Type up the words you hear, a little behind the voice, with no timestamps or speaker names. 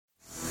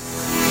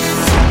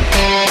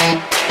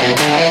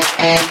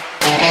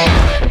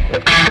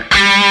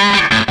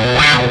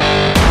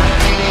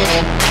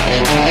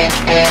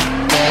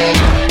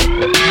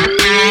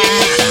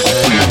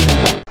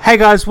Hey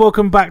guys,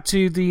 welcome back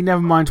to the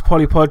Nevermind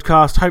Polly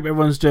podcast. Hope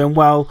everyone's doing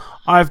well.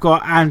 I've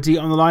got Andy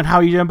on the line. How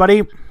are you doing,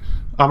 buddy?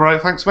 I'm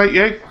right, thanks, mate.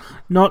 You?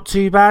 Not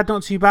too bad,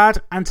 not too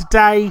bad. And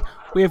today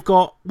we've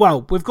got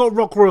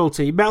rock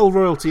royalty, metal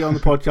royalty on the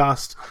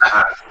podcast.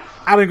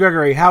 Alan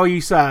Gregory, how are you,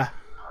 sir?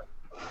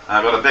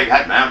 I've got a big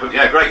head now, but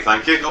yeah, great,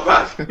 thank you. Not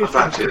bad. Not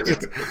bad,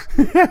 cheers.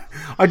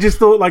 I just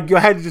thought like your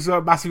head just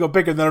got massively got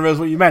bigger than I realised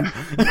what you meant.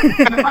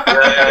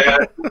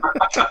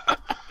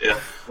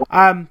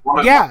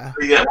 Yeah.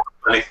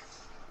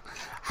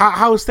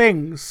 How's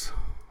things?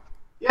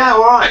 Yeah,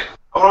 all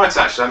right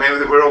actually. I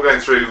mean, we're all going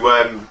through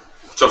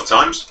tough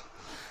times.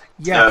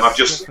 Yeah, I've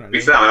just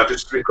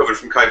recovered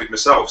from COVID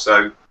myself,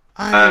 so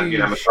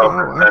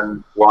myself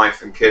and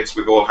wife and kids,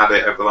 we've all had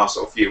it over the last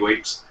sort of few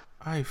weeks.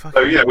 So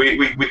yeah,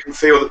 we can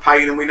feel the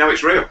pain and we know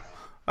it's real.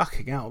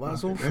 Fucking hell,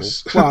 that's awful.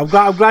 Well,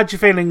 I'm glad you're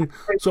feeling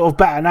sort of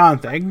better now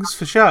and things,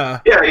 for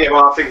sure. Yeah.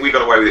 Well, I think we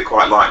got away with it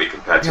quite lightly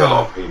compared to a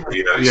lot of people.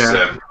 You know,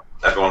 it's,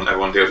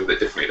 everyone deals with it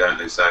differently, don't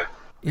they? So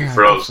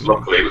for us,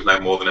 luckily, it was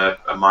no more than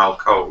a mild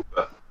cold.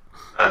 But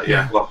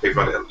a lot of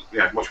people had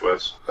it, much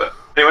worse. But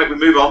anyway, we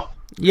move on.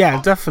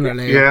 Yeah,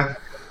 definitely. Yeah.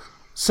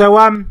 So,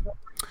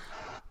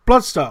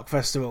 Bloodstock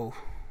Festival.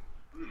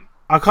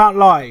 I can't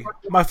lie,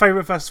 my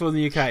favourite festival in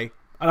the UK.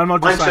 And I'm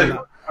not just saying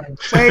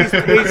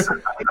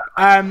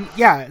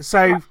that.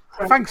 So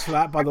thanks for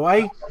that, by the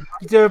way.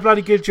 You do a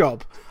bloody good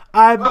job.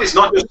 Well, it's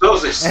not just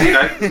us, it's,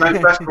 there's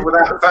no festival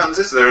without the fans,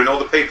 is there? And all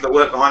the people that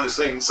work behind the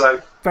scenes,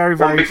 so very,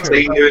 very big true.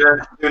 Team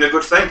doing a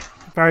good thing.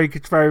 Very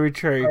good, very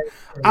true.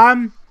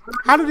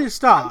 How did it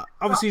start?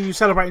 Obviously, you're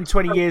celebrating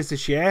 20 years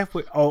this year.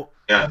 Well,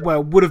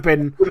 would have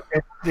been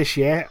this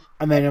year,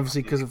 and then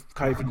obviously because of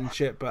COVID and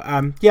shit. But how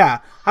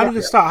did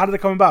it start? How did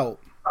it come about?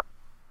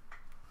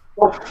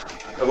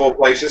 Of all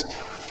places,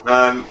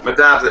 my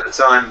dad at the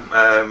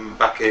time,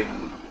 back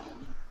in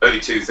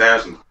early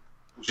 2000,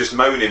 was just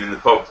moaning in the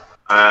pub,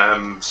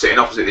 sitting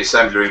opposite the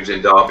assembly rooms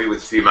in Derby with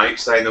a few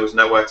mates, saying there was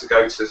nowhere to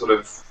go to sort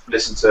of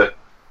listen to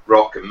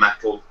rock and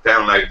metal.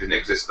 Download didn't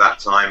exist at that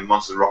time.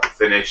 Monsters Rock had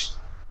finished.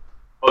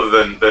 Other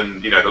than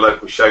the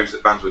local shows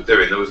that bands were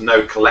doing, there was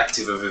no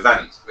collective of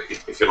events,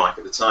 if you like,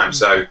 at the time.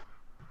 So I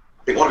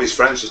think one of his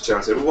friends just turned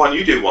and said, "Well, why don't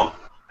you do one?"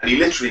 And he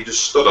literally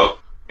just stood up.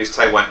 His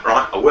tail went,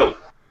 "Right, I will."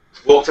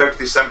 Walked over to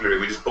the assembly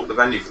room. We just booked the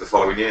venue for the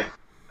following year.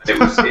 And it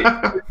was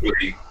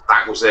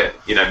that was it.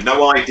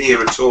 No idea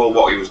at all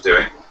what he was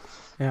doing.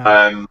 Yeah.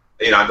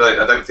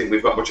 I don't think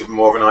we've got much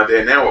more of an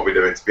idea now what we're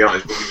doing, to be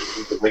honest. But we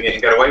just wing it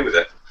and get away with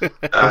it.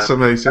 That's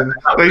amazing.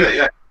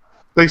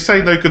 They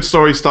say no good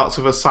story starts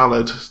with a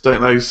salad,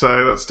 don't they?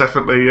 So that's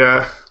definitely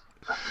a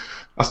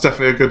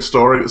good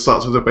story that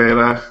starts with a beer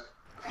there.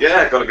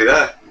 Yeah, got to be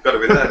there. But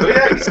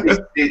yeah,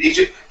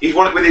 he's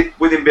one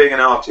with him being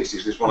an artist.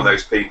 He's just one of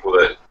those people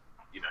that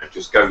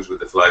just goes with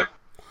the flow.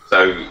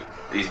 So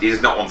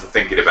he's not one for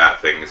thinking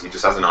about things. He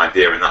just has an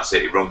idea and that's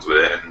it. He runs with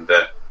it and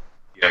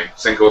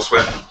sink or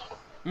swim.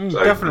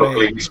 So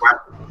definitely.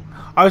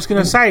 I was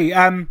going to say,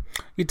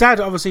 your dad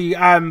obviously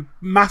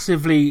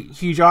massively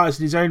huge artist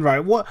in his own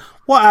right. What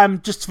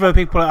just for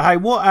people at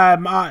home, what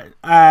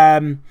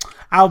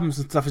albums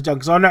and stuff has done?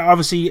 Because I know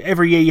obviously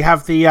every year you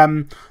have the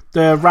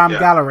Ram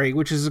Gallery,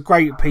 which is a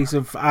great piece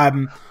of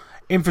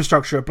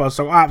infrastructure at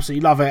Bloodstock. I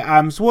absolutely love it.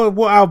 So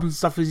what albums and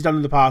stuff has he done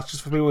in the past,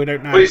 just for people who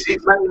don't know? Well,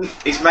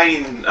 his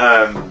main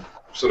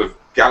sort of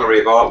gallery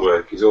of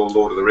artwork is all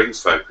Lord of the Rings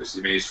focused.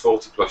 I mean, he's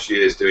 40 plus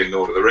years doing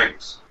Lord of the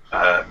Rings.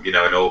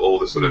 And all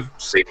the sort of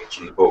scenes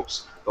from the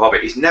books. The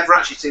Hobbit. He's never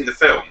actually seen the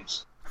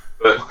films,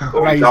 but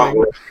his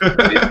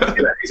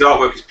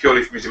artwork is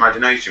purely from his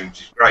imagination,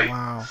 which is great.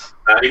 Wow.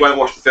 He won't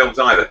watch the films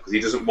either because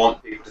he doesn't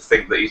want people to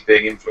think that he's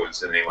being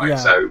influenced in any way. Yeah.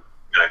 So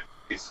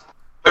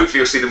hopefully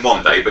you'll see them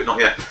one day, but not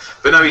yet.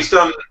 But no, he's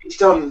done.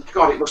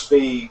 God, it must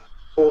be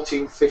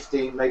 14,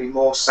 15, maybe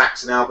more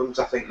Saxon albums,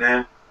 I think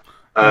now.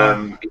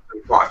 He's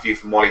done quite a few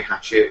from Wally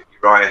Hatchet,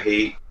 Uriah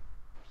Heep,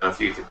 a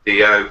few for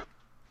Dio.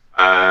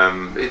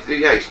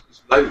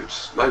 It's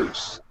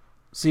loads.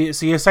 So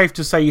you're safe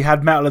to say you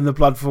had metal in the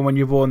blood from when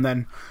you were born,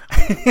 then?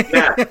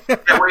 Yeah.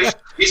 Well, it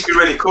used to be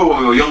really cool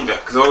when we were younger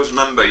because I always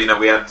remember,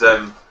 we had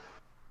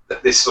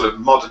this sort of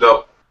modded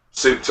up,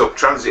 souped up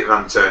transit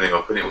van turning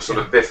up, and it was sort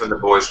of Biff and the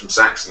boys from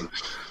Saxon.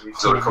 We'd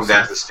sort of come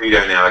down to the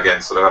studio now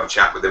again, sort of have a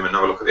chat with them and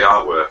have a look at the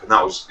artwork, and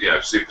that was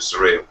super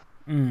surreal.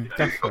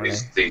 Definitely.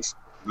 You've got these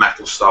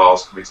metal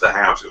stars coming to the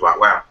house. It was like,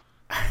 wow.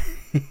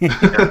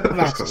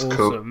 That's awesome.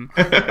 Cool.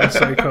 That's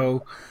so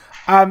cool.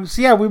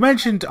 So we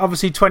mentioned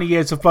obviously 20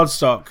 years of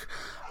Bloodstock.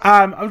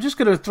 I'm just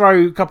going to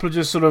throw a couple of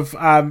just sort of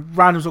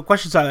random sort of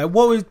questions out there.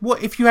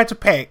 What if you had to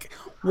pick?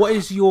 What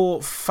is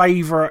your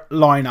favourite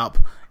lineup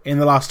in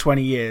the last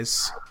 20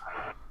 years?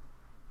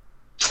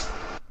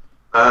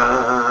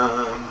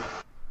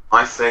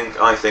 I think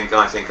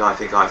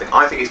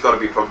he's got to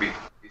be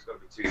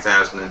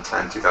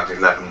 2010,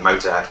 2011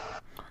 Motorhead.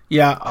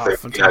 Yeah,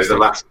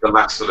 the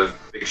last sort of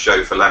big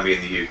show for Lemmy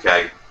in the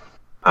UK.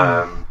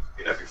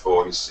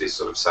 Before his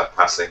sort of sad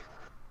passing.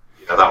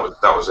 That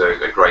was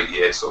a great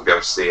year. Sort of be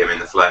able to see him in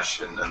the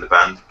flesh and the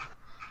band.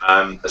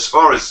 As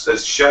far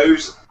as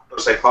shows, got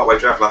to say, Parkway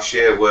Drive last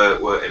year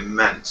were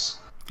immense.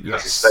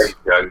 Yes. As a stage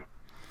show,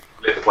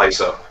 lit the place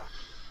up.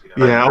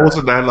 Yeah, I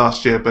wasn't there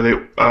last year, but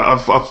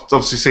I've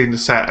obviously seen the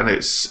set, and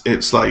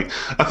it's like,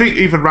 I think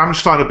even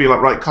Rammstein would be like,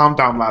 right, calm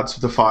down, lads,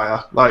 with the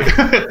fire, like,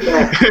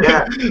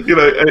 yeah.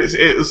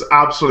 It was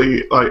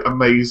absolutely like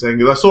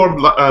amazing. I saw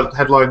him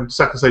headline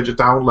second stage of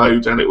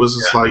Download, and it was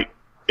just like,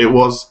 it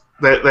was.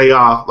 They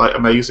are like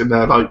amazing.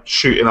 They're like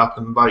shooting up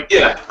and like.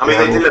 Yeah, I mean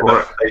they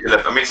deliver.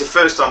 I mean it's the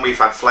first time we've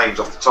had flames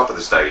off the top of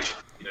the stage.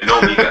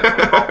 Normally you get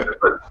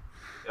but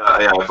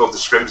above the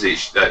scrims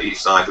each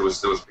side there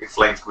was big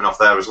flames coming off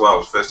there as well. It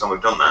was the first time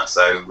we've done that.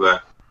 So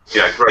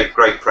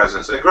great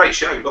presence and a great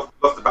show.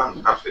 Love the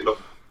band. Absolutely love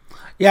them.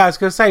 Yeah, I was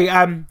going to say,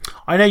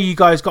 I know you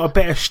guys got a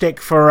bit of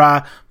shtick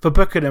for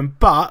booking them,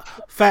 but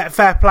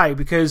fair play,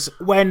 because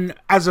when,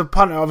 as a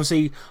punter,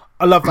 obviously,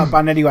 I love that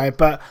band anyway,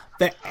 but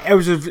it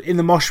was in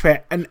the mosh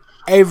pit, and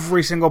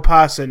every single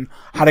person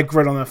had a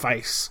grin on their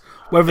face.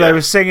 Whether they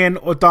were singing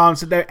or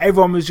dancing,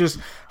 everyone was just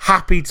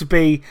happy to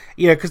be,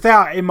 because they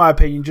are, in my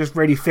opinion, just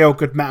really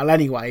feel-good metal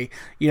anyway.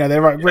 They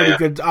write really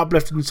good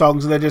uplifting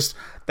songs, and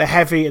they're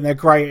heavy and they're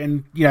great,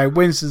 and,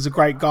 Winston's a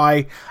great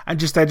guy, and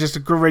they're just a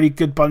really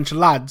good bunch of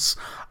lads.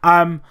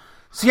 So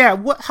yeah,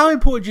 how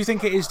important do you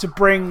think it is to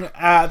bring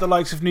the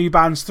likes of new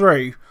bands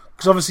through?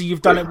 Because obviously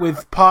you've done it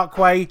with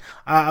Parkway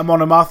and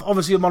Monomath.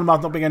 Obviously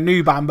Monomath not being a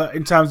new band, but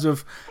in terms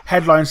of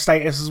headline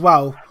status as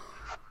well.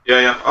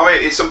 Yeah. I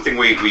mean, it's something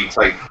we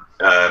take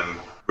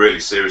really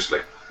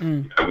seriously.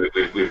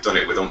 We've done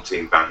it with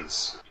umpteen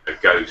bands,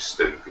 Ghost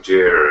and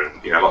Gojira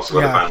and lots of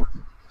other bands.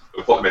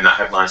 We put them in that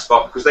headline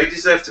spot because they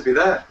deserve to be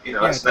there.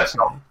 Let's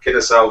not kid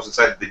ourselves and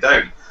say that they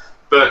don't.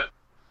 But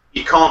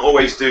you can't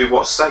always do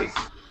what's safe.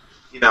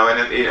 We're not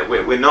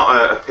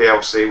a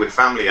PLC. We're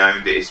family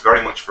owned. It is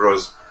very much for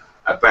us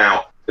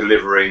about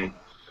delivering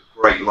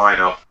a great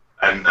lineup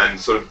and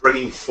sort of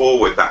bringing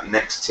forward that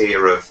next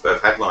tier of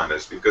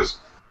headliners, because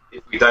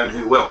if we don't,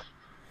 who will?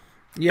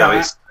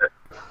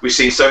 We've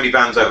seen so many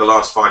bands over the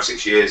last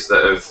 5-6 years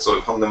that have sort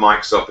of hung the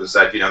mics up and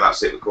said,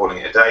 that's it, we're calling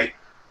it a day,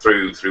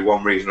 through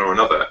one reason or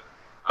another.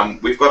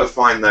 We've got to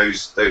find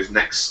those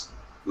next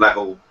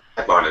level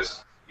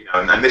headliners,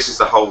 and this is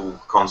the whole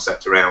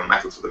concept around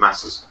Metal to the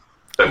Masses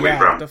that we've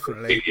run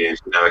for a few years.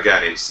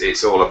 Again,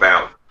 it's all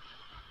about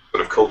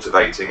sort of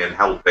cultivating and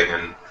helping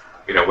and,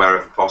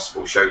 wherever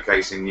possible,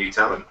 showcasing new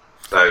talent.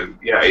 So,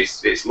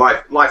 it's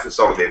life and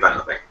soul of the event,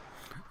 I think.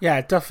 Yeah,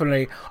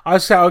 definitely. I'm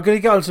going to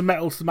get on to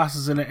Metal to the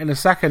Masses in a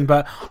second,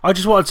 but I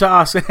just wanted to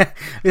ask,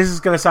 this is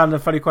going to sound a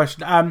funny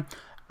question.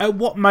 At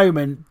what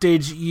moment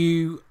did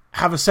you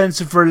have a sense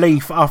of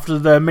relief after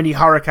the mini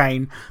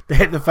hurricane that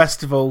hit the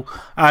festival?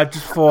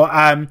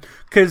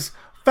 Because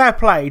fair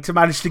play to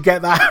manage to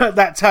get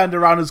that turned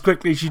around as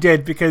quickly as you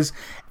did, because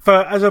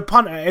as a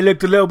punter, it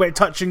looked a little bit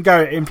touch and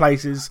go in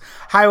places.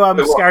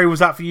 How scary was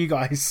that for you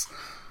guys?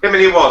 I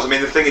mean, it was. I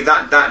mean, the thing is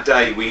that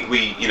day we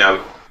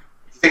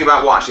think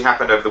about what actually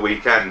happened over the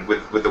weekend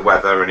with the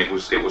weather, and it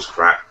was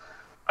crap.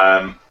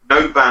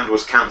 No band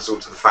was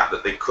cancelled to the fact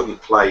that they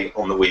couldn't play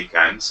on the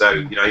weekend. So,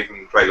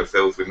 even Cradle of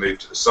Filth, we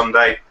moved to the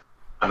Sunday,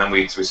 and then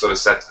we sort of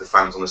said to the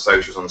fans on the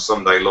socials on the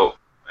Sunday, look,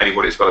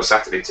 anybody that's got a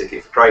Saturday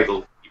ticket for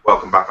Cradle, you're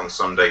welcome back on the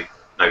Sunday,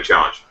 no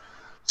charge.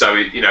 So,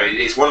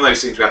 it's one of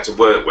those things we had to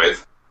work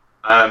with.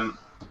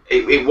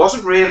 It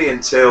wasn't really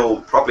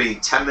until probably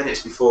 10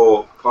 minutes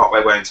before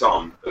Parkway went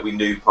on that we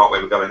knew Parkway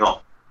were going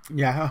on.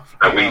 Yeah.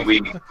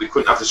 We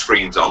couldn't have the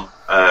screens on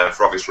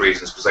for obvious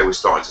reasons, because they were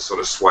starting to sort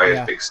of sway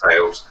as big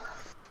sales.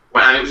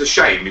 And it was a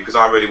shame, because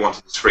I really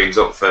wanted the screens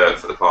up for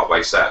the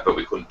Parkway set, but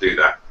we couldn't do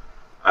that.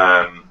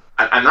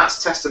 And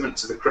that's testament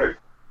to the crew.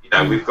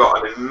 We've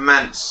got an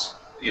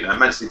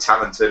immensely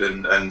talented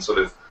and sort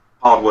of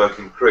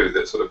hard-working crew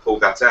that sort of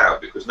pulled that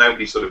out, because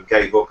nobody sort of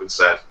gave up and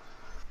said,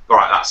 all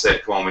right, that's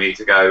it, come on, we need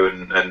to go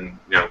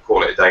and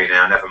call it a day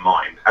now, never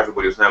mind.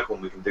 Everybody was, no, come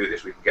on, we can do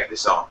this, we can get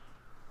this on.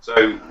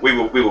 So we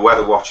were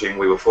weather watching,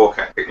 we were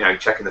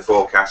checking the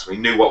forecast, we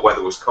knew what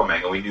weather was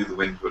coming, and we knew the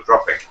winds were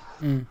dropping.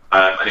 And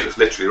it was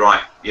literally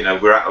right,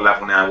 we're at a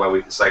level now where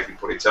we can safely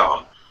put it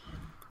on.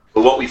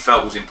 But what we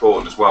felt was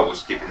important as well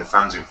was keeping the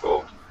fans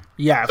informed.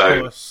 Yeah, of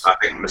course. I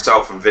think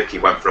myself and Vicky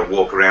went for a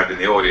walk around in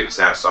the audience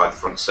outside the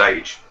front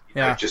stage.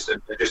 Just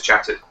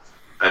chatted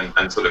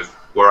and sort of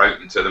were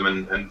open to them,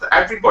 and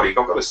everybody, I've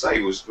got to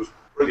say, was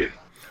brilliant.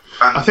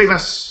 Fans, I think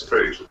that's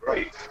crews were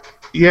great.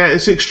 Yeah,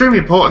 it's extremely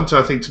important,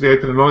 I think, to be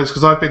open and honest,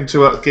 because I've been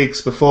to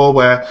gigs before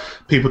where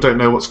people don't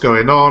know what's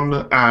going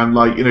on,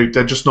 and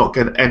they're just not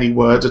getting any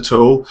word at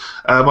all.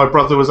 My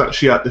brother was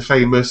actually at the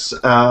famous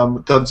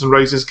Guns N'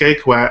 Roses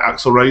gig where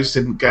Axl Rose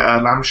didn't get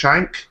a lamb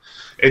shank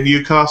in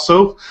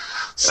Newcastle,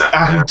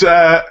 and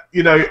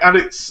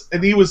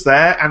he was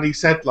there, and he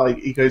said,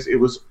 he goes, it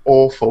was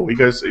awful. He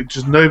goes,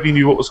 just nobody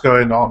knew what was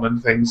going on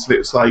and things. And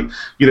it's like,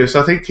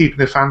 so I think keeping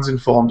the fans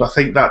informed, I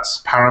think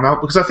that's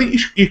paramount, because I think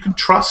you can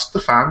trust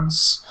the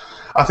fans.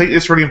 I think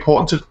it's really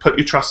important to put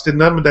your trust in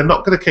them, and they're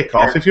not going to kick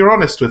off. If you're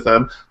honest with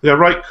them, they go,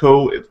 right,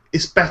 cool,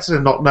 it's better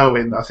than not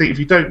knowing. I think if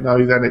you don't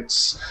know, then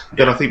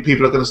I think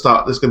people are going to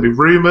start, there's going to be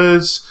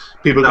rumours,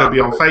 people are going to be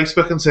on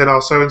Facebook and saying, oh,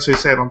 so-and-so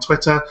said on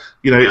Twitter,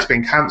 it's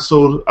been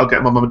cancelled, I'll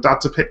get my mum and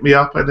dad to pick me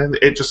up, and then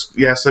it just,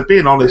 so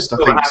being honest, I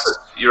think...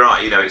 You're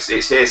right, it's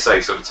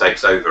hearsay sort of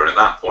takes over, and at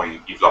that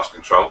point, you've lost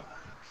control.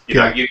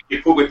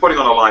 We're putting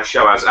on a live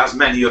show, as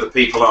many other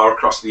people are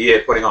across the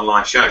year putting on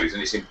live shows,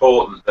 and it's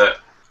important that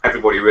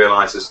everybody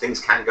realises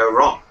things can go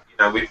wrong.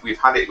 We've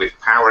had it with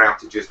power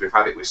outages, we've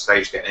had it with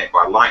stage getting hit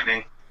by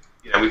lightning.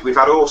 We've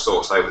had all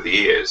sorts over the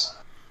years.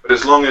 But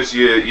as long as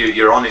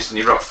you're honest and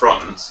you're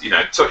upfront,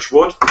 touch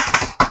wood.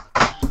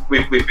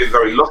 We've been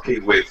very lucky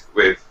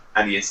with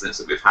any incidents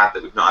that we've had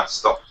that we've not had to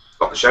stop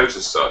the shows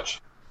as such.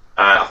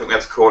 I think we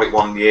had to call it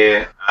one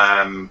year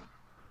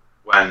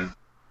when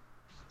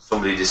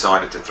somebody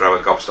decided to throw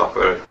a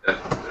gobstopper at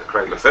a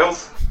cradle of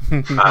filth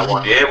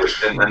 1 year,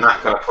 and that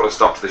kind of put a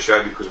stop to the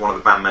show because one of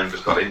the band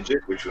members got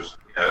injured, which was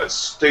a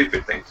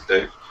stupid thing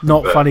to do.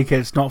 Not funny,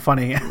 kids. Not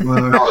funny.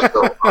 Not at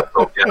all. That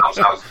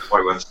was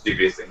probably one of the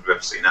stupidest things we've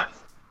ever seen.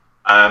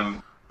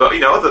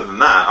 But other than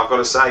that, I've got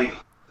to say,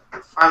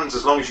 fans,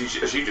 as long as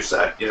you just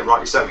said,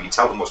 rightly so, you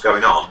tell them what's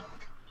going on,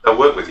 they'll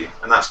work with you,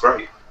 and that's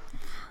great.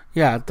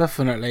 Yeah,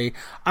 definitely.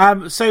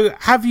 So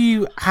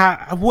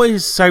what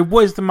is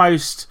the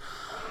most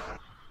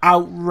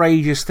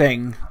outrageous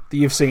thing that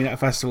you've seen at a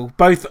festival?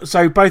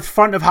 Both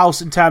front of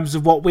house in terms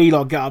of what we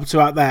lot get up to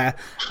out there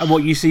and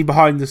what you see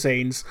behind the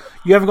scenes.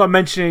 You haven't got to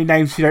mention any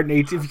names if you don't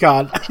need to, if you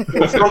can't.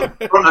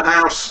 Front of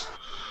house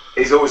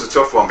is always a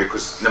tough one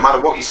because no matter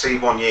what you see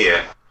 1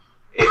 year,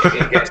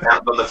 it gets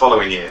outdone the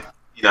following year.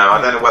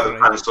 I don't know whether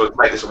fans sort of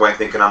take this away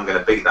thinking I'm going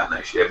to beat that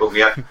next year, but we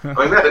had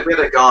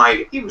a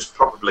guy, he must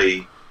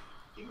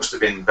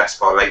have been best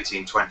part of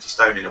 18, 20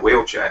 stone in a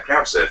wheelchair,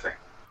 crowd surfing.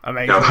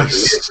 Amazing.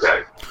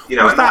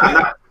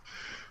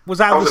 Was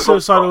that the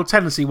suicidal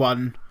tendency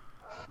one?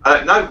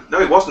 No,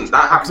 it wasn't.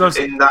 That happened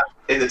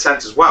in the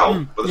tent as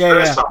well. But the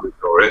first time we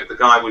saw it, the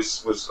guy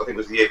was I think it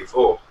was the year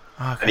before,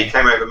 and he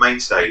came over main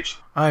stage.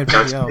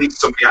 To see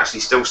somebody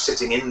actually still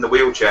sitting in the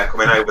wheelchair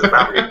coming over the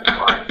barrier,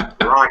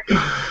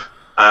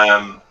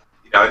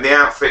 and the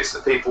outfits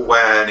that people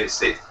wear, and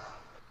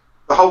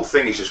the whole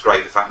thing is just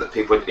great. The fact that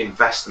people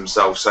invest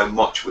themselves so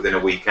much within a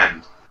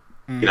weekend,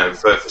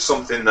 for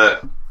something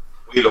that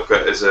we look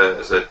at as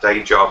a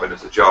day job and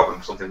as a job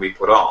and something we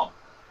put on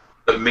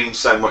that means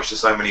so much to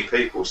so many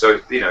people.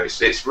 So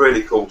it's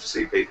really cool to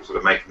see people sort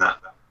of making that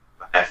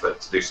effort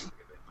to do something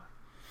a bit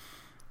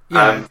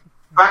mad.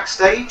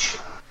 Backstage,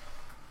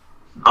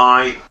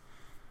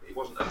 it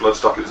wasn't at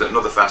Bloodstock, it was at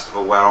another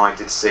festival where I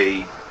did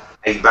see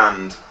a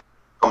band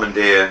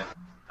commandeer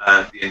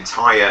the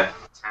entire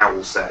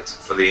towel set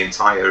for the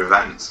entire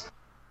event,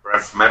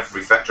 from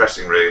every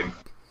dressing room.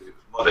 It was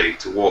muddy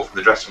to walk from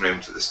the dressing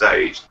room to the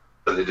stage,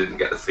 so they didn't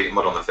get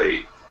mud on the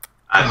feet.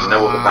 And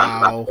no other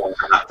band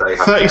that day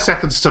had 30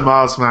 seconds to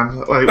Mars, man.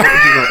 Like, what would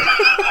you know?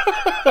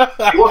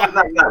 It wasn't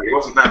that no. It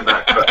wasn't that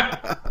no. But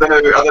I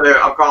don't know.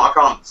 I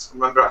can't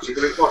remember actually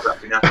who it was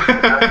actually now.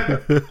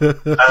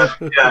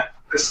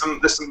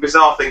 There's some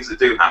bizarre things that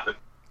do happen.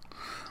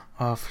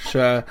 Oh, for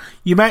sure.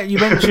 You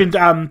mentioned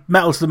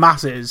Metal to the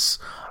Masses.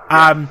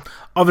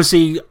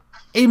 Obviously,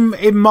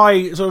 in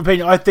my sort of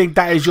opinion, I think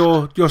that is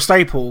your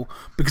staple,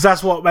 because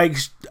that's what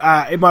makes,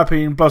 in my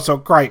opinion,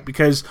 Bloodstock great.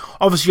 Because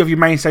obviously you have your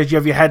main stage, you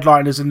have your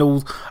headliners, and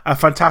all a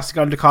fantastic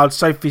undercard.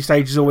 Sophie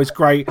stage is always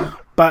great,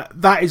 but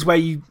that is where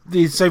the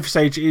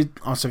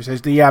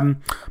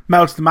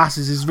Metal to the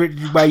Masses is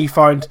really where you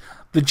find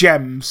the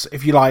gems,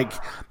 if you like.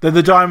 They're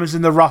the diamonds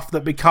in the rough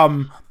that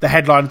become the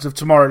headliners of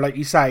tomorrow, like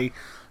you say.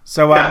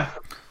 So,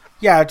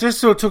 just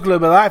sort of talk a little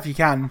bit of that if you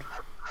can.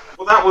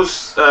 Well, that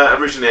was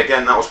originally,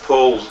 again, that was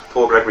Paul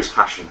Gregory's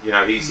passion.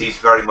 He's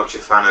very much a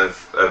fan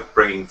of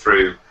bringing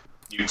through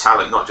new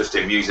talent, not just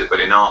in music, but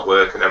in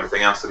artwork and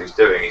everything else that he's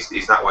doing.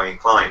 He's that way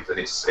inclined, and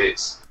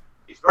it's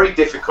very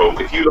difficult.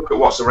 If you look at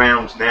what's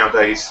around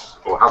nowadays,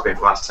 or has been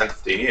for the last 10,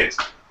 15 years,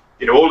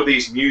 all of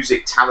these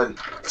music talent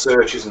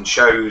searches and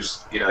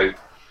shows,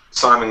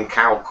 Simon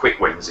Cowell quick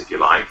wins, if you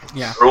like,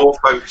 are all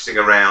focusing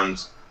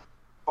around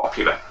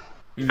popular,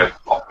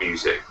 pop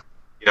music.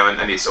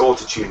 And it's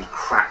auto-tuned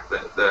crap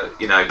that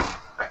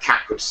a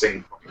cat could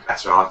sing probably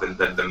better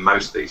than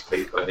most of these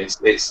people. And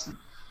it's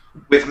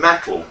with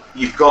metal,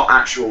 you've got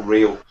actual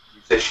real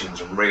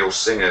musicians and real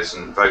singers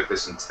and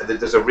vocalists, and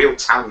there's a real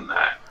talent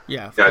there.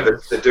 Yeah,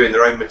 they're doing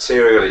their own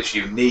material. It's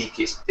unique,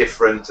 it's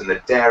different, and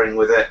they're daring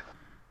with it.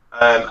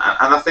 And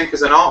I think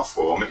as an art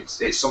form,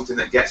 it's something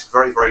that gets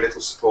very, very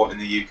little support in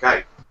the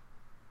UK.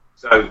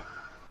 So,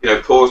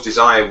 Paul's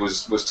desire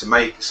was to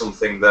make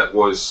something that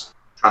was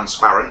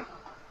transparent.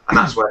 And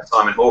that's where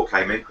Simon Hall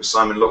came in, because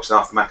Simon looks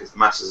after Metal to the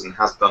Masses and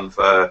has done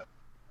for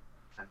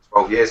 10,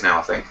 12 years now,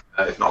 I think,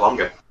 if not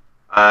longer.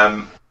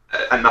 And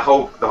the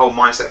whole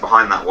mindset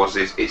behind that was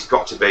it's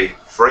got to be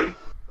free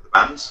for the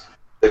bands.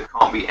 There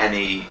can't be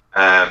any.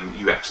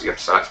 You have to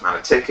select amount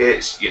of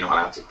tickets. You're not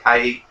allowed to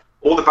pay.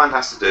 All the band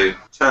has to do,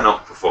 turn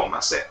up, perform.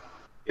 That's it.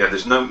 You know,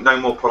 there's no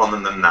more put on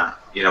them than that.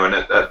 You know, and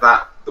at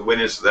that, the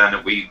winners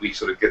then we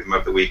sort of give them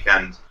over the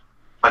weekend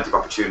plenty of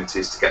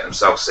opportunities to get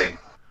themselves seen.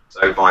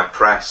 So by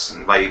press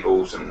and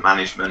labels and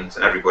management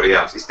and everybody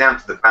else, it's down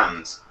to the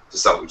bands to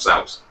sell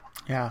themselves.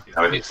 Yeah. You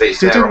know, and it's their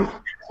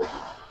opportunity.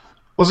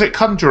 Was it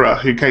Conjurer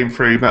who came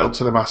through Metal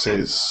to the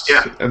Masses?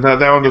 Yeah. And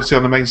they're obviously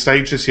on the main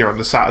stage this year on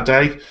the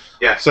Saturday.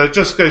 Yeah. So it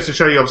just goes to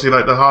show you, obviously,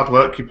 like the hard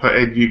work you put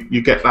in,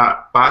 you get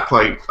that back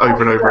like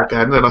over and over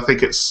again. And I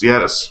think that's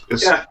really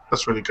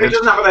good. It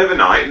doesn't happen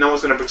overnight. No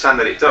one's going to pretend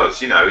that it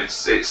does. You know,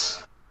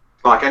 it's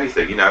like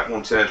anything. You know,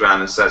 everyone turns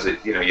around and says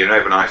it. You know, you're an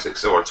overnight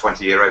success or a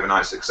 20-year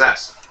overnight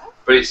success.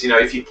 But it's, you know,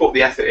 if you put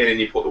the effort in and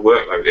you put the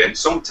workload in,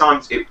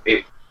 sometimes it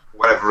for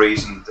whatever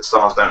reason the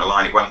stars don't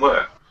align, it won't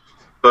work.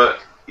 But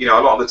you know,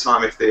 a lot of the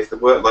time, if the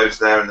workload's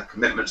there and the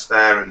commitment's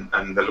there and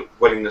the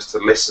willingness to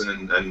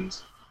listen and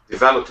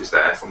develop is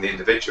there from the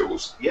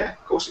individuals, yeah,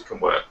 of course it can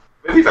work.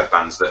 I mean, we've had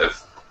bands that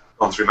have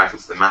gone through Metal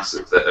to the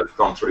Massive that have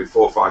gone through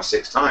 4, 5,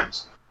 6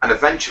 times, and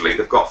eventually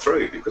they've got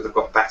through because they've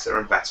got better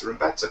and better and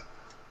better.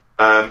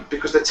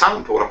 Because the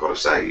talent pool, I've got to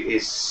say,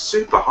 is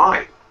super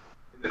high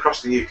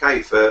across the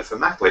UK for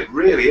metal. It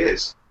really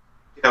is.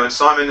 You know, and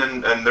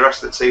Simon and the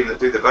rest of the team that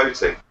do the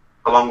voting,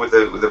 along with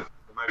the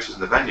promoters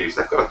and the venues,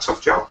 they've got a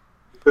tough job.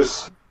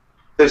 Because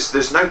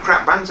there's no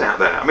crap bands out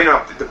there. I mean,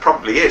 there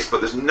probably is,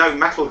 but there's no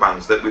metal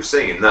bands that we've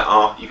seen that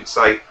are, you could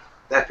say,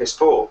 they're piss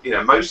poor. You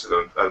know, most of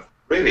them have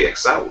really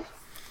excelled.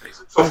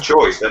 It's a tough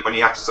choice then when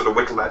you have to sort of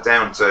whittle that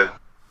down to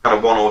kind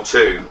of 1 or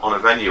 2 on a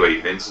venue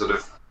evening to sort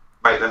of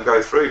make them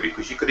go through,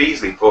 because you could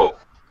easily put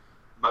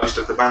most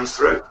of the bands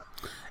through.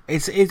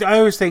 I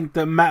always think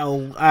that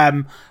metal,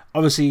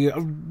 obviously,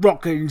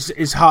 rock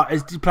is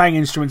hard. Playing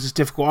instruments is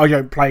difficult. I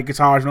don't play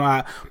guitars and all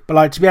that, but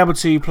like to be able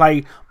to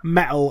play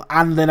metal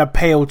and then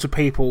appeal to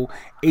people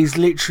is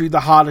literally the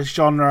hardest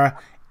genre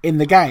in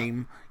the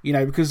game. You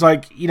know, because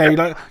like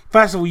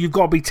first of all, you've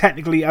got to be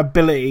technically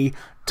ability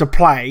to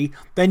play.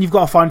 Then you've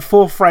got to find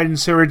 4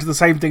 friends who are into the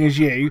same thing as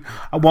you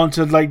and want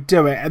to like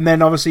do it. And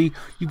then obviously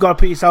you've got to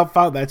put yourself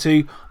out there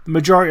to the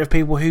majority of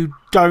people who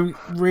don't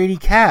really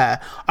care,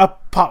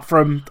 apart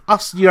from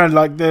us, you know,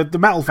 like the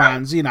metal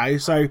fans, you know.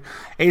 So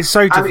it's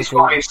so difficult. And it's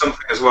finding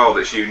something as well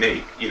that's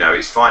unique. You know,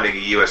 it's finding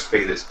a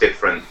USP that's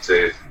different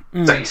to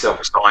set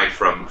yourself aside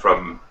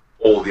from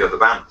all the other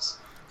bands.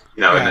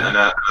 You know, and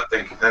I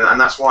think,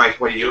 and that's why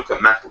when you look at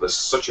metal, there's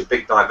such a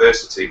big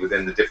diversity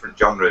within the different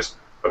genres,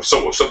 of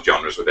sort of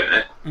subgenres within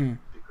it,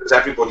 because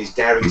everybody's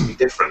daring to be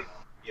different,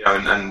 you know,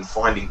 and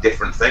finding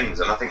different things,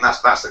 and I think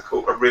that's a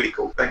really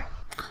cool thing,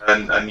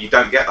 and you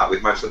don't get that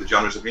with most of the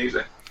genres of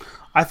music.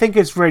 I think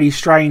it's really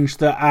strange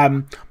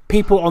that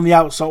people on the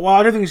outside, well,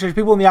 I don't think it's strange,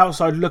 people on the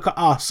outside look at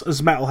us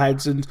as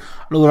metalheads and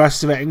all the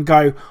rest of it and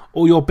go,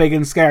 oh, you're big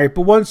and scary,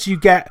 but once you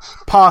get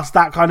past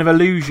that kind of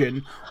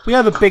illusion, we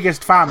are the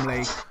biggest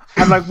family.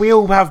 And like we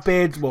all have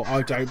beards, well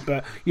I don't,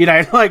 but you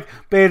know, like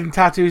beard and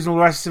tattoos and all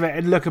the rest of it,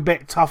 and look a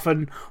bit tough,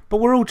 but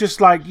we're all just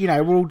like, you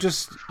know, we're all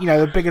just, you know,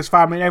 the biggest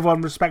family, and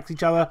everyone respects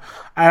each other.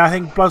 And I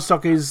think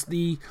Bloodstock is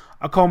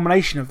a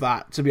culmination of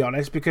that, to be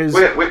honest, because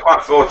we're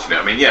quite fortunate.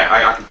 I mean, yeah,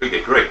 I completely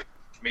agree.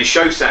 I mean,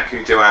 Showsec,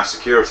 who do our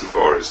security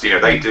for us, you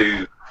know,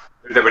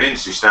 they're an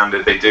industry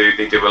standard. They do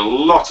a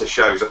lot of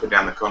shows up and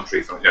down the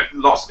country from, you know,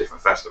 lots of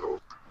different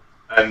festivals.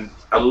 And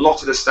a lot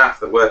of the staff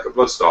that work at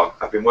Bloodstock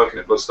have been working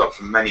at Bloodstock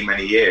for many,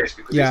 many years,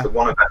 because it's the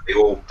one event they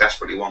all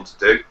desperately want to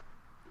do.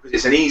 Because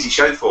it's an easy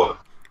show for them.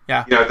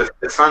 Yeah. You know,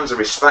 the fans are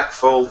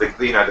respectful. They're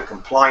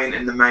compliant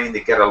in the main. They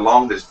get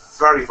along. There's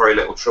very, very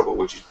little trouble,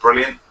 which is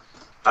brilliant.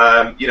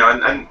 You know,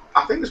 and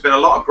I think there's been a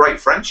lot of great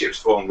friendships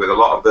formed with a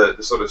lot of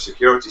the sort of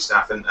security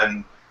staff and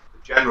the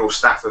general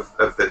staff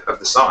of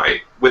the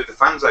site with the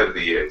fans over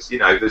the years. You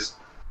know, there's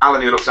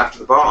Alan who looks after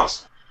the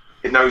bars.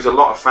 It knows a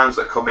lot of fans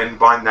that come in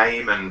by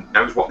name and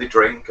knows what they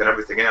drink and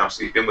everything else.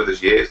 He's been with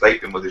us years, they've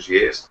been with us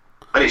years.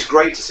 And it's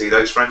great to see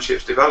those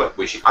friendships develop,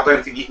 which I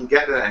don't think you can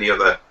get at any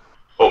other,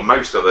 or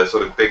most other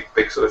sort of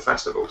big sort of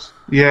festivals.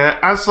 Yeah,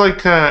 as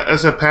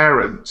a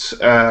parent,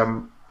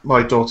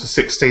 my daughter's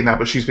 16 now,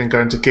 but she's been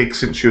going to gigs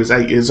since she was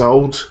 8 years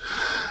old.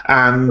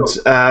 And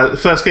the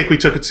first gig we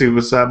took her to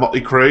was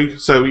Motley Crue.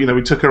 So, you know,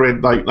 we took her in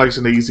like nice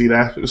and easy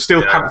there. It was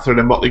still Panther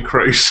and Motley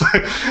Crue. So,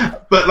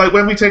 but like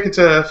when we take her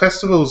to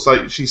festivals,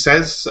 like she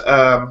says,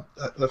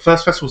 the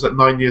first festival's at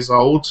 9 years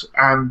old.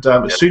 And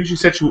as soon as she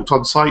said she walked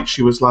on site,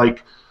 she was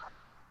like,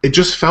 it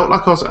just felt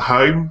like I was at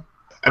home.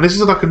 And this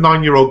is like a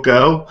 9-year-old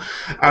girl,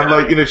 and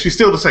like, you know, she's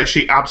still the same.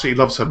 She absolutely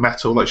loves her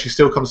metal. Like, she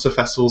still comes to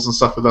festivals and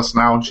stuff with us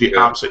now, and she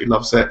absolutely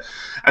loves it.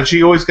 And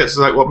she always gets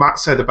like what Matt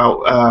said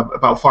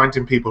about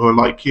finding people who are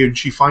like you, and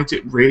she finds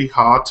it really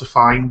hard to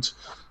find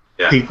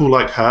people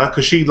like her,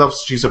 because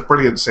she's a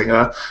brilliant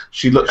singer.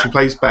 She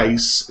plays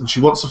bass, and she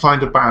wants to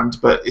find a band,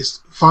 but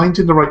it's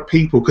finding the right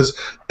people, because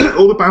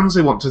all the bands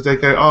they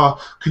go,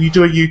 oh, can you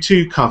do a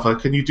U2 cover?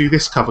 Can you do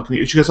this cover?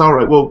 She goes, all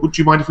right, well, would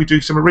you mind if we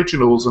do some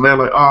originals? And they're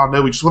like, oh,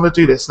 no, we just want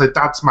to do this. And their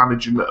dad's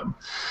managing them.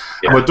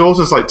 Yeah. And my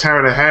daughter's like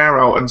tearing her hair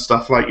out and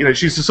stuff. Like, you know,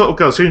 she's the sort of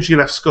girl, as soon as she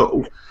left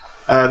school,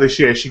 this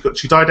year. She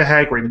dyed her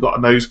hair green and got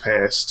her nose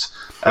pierced.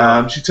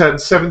 She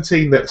turns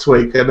 17 next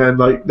week, and then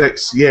like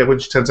next year when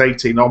she turns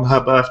 18, on her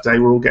birthday,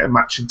 we're all getting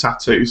matching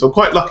tattoos. I'm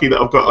quite lucky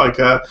that I've got like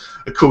a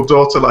cool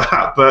daughter like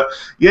that. But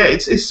yeah,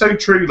 it's so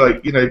true.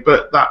 Like, you know,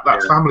 but that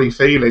family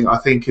feeling, I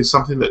think, is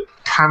something that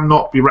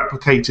cannot be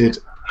replicated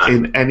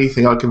in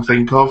anything I can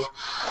think of.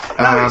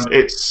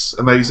 It's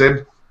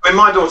amazing. I mean,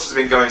 my daughters have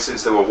been going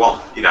since they were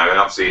 1, you know, and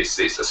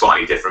obviously it's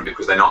slightly different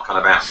because they're not kind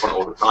of out front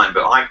all the time.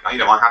 But I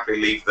happily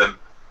leave them.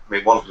 I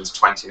mean, one of them's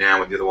 20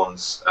 now, and the other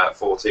one's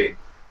 14.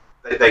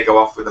 They go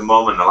off with the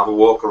mum, and they'll have a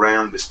walk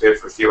around, disappear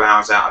for a few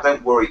hours out. I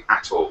don't worry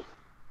at all,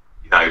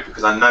 you know,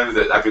 because I know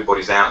that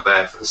everybody's out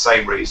there for the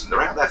same reason.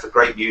 They're out there for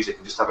great music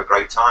and just have a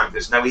great time.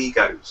 There's no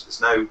egos.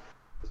 There's no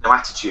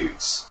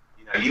attitudes.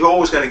 You know, you're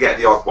always going to get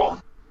the odd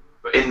one,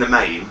 but in the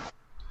main,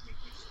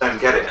 don't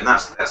get it, and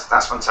that's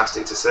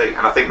fantastic to see.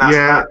 And I think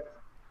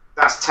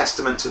that's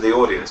testament to the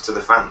audience, to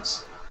the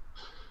fans.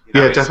 You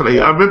know, yeah, definitely.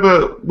 I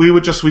remember we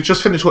just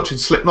finished watching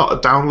Slipknot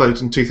at Download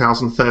in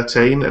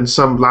 2013, and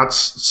some lads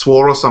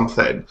swore or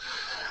something,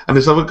 and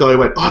this other guy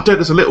went, "Oh,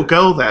 there's a little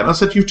girl there," and I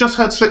said, "You've just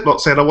heard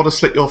Slipknot saying I want to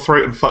slit your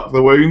throat and fuck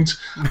the wound.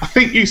 I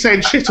think you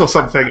saying shit or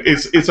something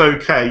is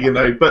okay, you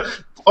know." But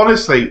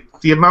honestly,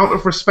 the amount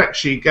of respect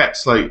she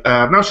gets, like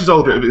now she's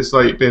older, it's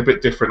like be a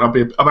bit different.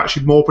 I'm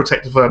actually more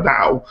protective of her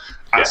now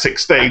at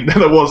 16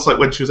 than I was like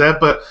when she was there.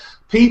 But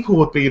people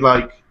would be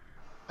like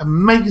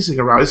amazing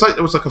around. It's like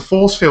there was like a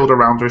force field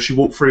around her as she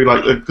walked through,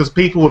 like, because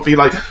people would be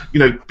like, you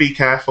know, be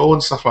careful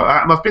and stuff like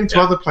that. And I've been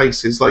to other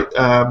places, like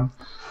I'm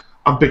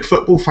a big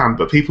football fan,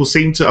 but people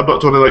seem to. I'm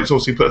not trying to like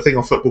obviously put a thing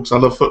on football because I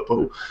love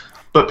football.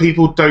 But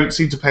people don't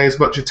seem to pay as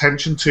much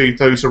attention to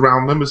those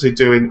around them as they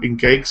do in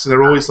gigs, and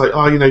they're always like,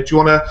 "Oh, you know, do you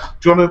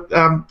want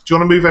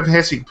to move over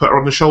here so you can put her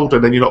on the shoulder,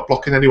 and then you're not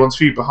blocking anyone's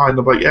view behind?"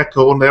 I'm like, "Yeah,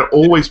 cool." And they're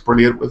always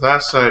brilliant with her,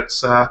 so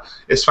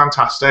it's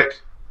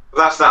fantastic.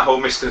 That's that whole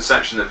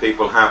misconception that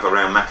people have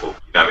around metal.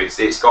 You know,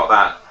 it's got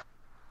that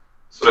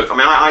sort of. I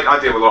mean, I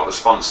deal with a lot of the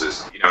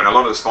sponsors, you know, and a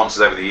lot of the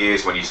sponsors over the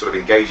years, when you're sort of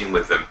engaging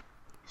with them,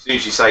 as soon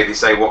as they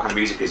say what kind of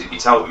music is it, you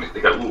tell them,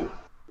 they go, "Ooh,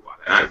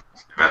 I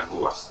don't know,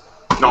 ooh, that's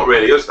not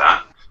really us,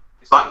 that."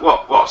 It's like,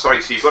 what?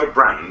 Sorry, so you've got a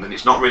brand and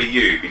it's not really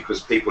you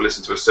because people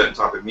listen to a certain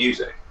type of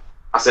music.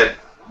 I said,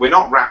 we're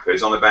not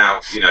rappers on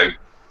about, you know,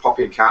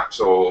 popping caps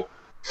or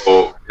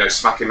you know,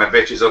 smacking my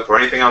bitches up or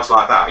anything else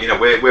like that. You know,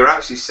 we're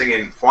actually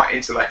singing quite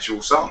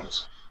intellectual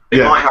songs.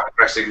 They might have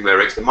aggressive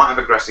lyrics, they might have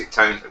aggressive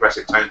tones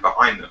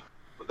behind them,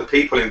 but the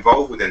people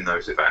involved within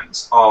those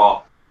events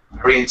are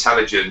very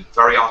intelligent,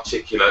 very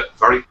articulate,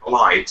 very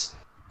polite,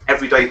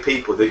 everyday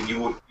people that you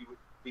would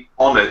be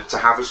honoured to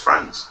have as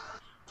friends.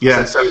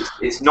 Yeah. So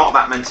it's not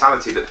that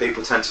mentality that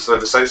people tend to sort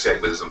of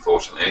associate with us,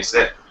 unfortunately. It's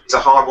a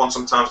hard one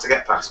sometimes to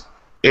get past.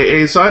 It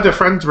is. I had a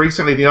friend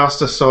recently, and he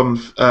asked us on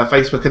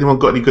Facebook, anyone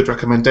got any good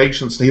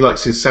recommendations? And he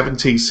likes his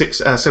 70s,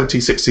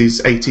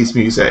 60s, 80s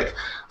music.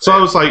 So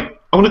I was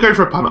like, I want to go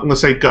for a punt. I'm going to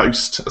say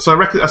Ghost.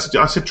 So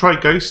I said, try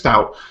Ghost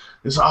out.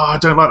 He's like, I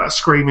don't like that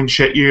screaming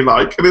shit you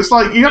like. And it's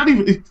like, he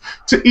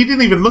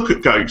didn't even look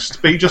at Ghost,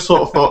 but he just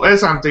sort of thought,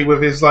 there's Andy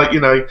with his, like, you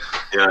know,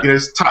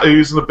 his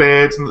tattoos and the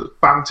beard and the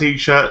band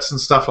T-shirts and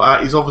stuff like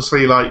that. He's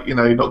obviously, like, you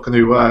know, not going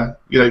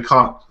to,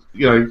 can't,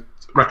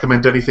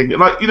 recommend anything.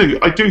 Like,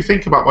 I do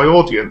think about my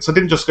audience. I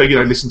didn't just go,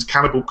 listen to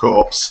Cannibal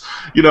Corpse.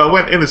 I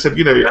went in and said,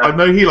 I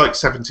know he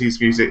likes 70s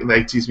music and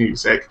 80s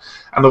music,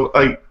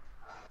 and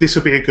this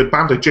would be a good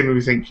band. I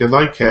genuinely think you'll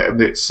like it.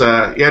 And it's,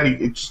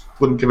 he just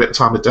wouldn't give it a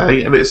time of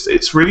day. And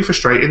it's really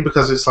frustrating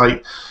because it's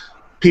like,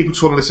 people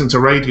just want to listen to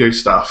radio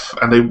stuff,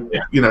 and they,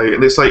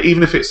 and it's like,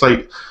 even if it's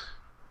like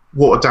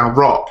watered down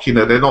rock,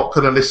 they're not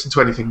going to listen to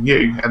anything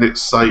new. And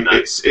it's like,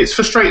 it's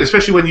frustrating,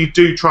 especially when you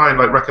do try and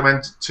like recommend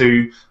it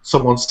to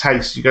someone's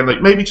taste. You go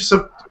like, maybe just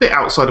a bit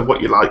outside of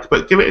what you like,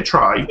 but give it a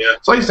try.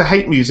 So I used to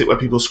hate music where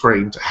people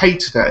screamed,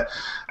 hated it.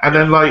 And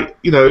then, like,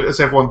 as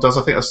everyone does,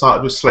 I think I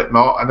started with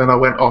Slipknot, and then I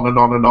went on and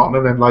on and on,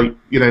 and then, like,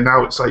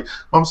 now it's like,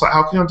 Mum's like,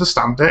 how can you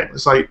understand it?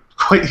 It's like,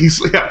 quite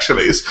easily,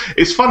 actually.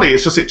 It's funny.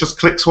 It's just, it just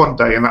clicks one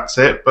day, and that's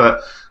it.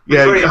 But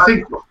yeah, I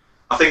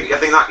think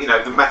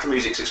that the metal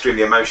music's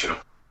extremely emotional,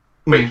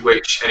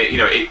 which and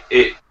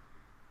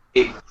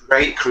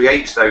it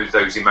creates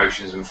those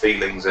emotions and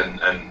feelings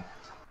and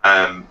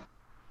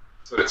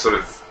sort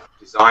of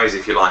desires,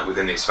 if you like,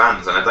 within its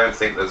fans. And I don't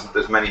think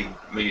there's many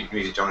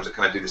music genres that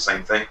kind of do the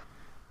same thing.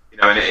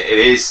 And it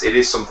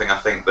is something, I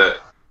think, that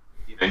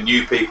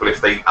new people,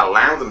 if they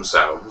allow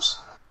themselves,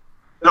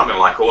 they're not going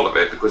to like all of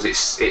it because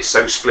it's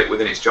so split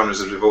within its genres,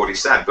 as we've already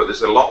said. But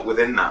there's a lot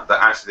within that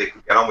actually they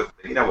can get on with.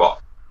 You know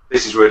what?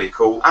 This is really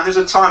cool, and there's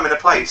a time and a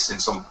place in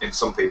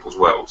some people's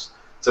worlds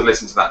to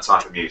listen to that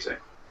type of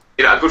music.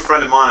 A good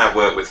friend of mine I've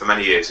worked with for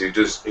many years, who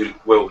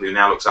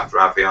now looks after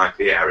our VIP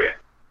area.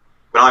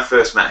 When I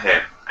first met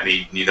him, and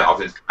he knew that I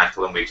was into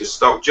metal, and we just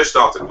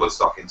started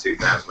Bloodstock in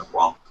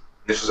 2001.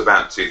 This was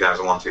about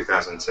 2001,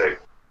 2002.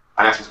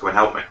 I asked him to come and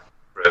help me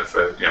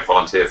for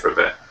volunteer for a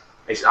bit.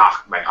 He said,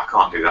 mate, I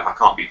can't do that. I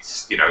can't be,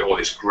 all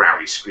this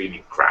growly,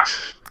 screaming crap.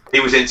 He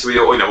was into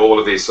all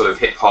of this sort of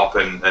hip hop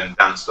and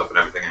dance stuff and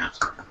everything else.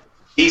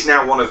 he's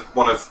now one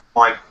of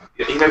my.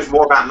 He knows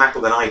more about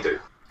metal than I do.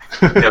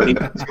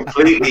 He's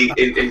completely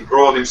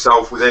embroiled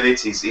himself within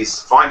it.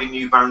 He's finding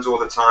new bands all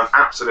the time.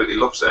 Absolutely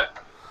loves it.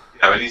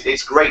 And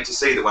it's great to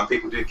see that when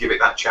people do give it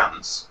that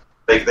chance,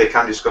 they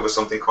can discover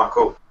something quite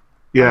cool.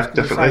 Yeah,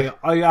 definitely.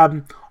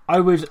 I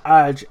would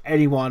urge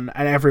anyone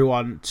and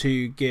everyone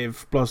to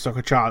give Bloodstock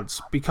a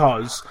chance,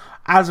 because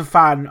as a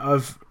fan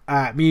of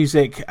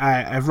music,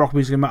 of rock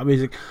music and metal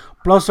music,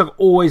 Bloodstock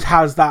always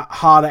has that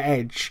harder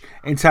edge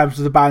in terms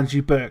of the bands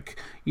you book.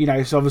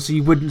 So obviously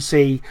you wouldn't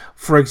see,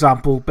 for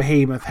example,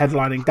 Behemoth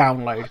headlining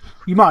Download.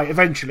 You might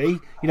eventually,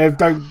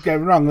 don't get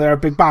me wrong, they're a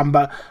big band,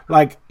 but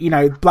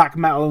black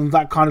metal and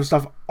that kind of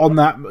stuff on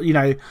that,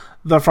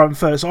 the front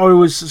foot. So I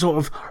always sort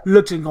of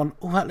looked and gone,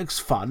 oh, that looks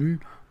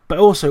fun, but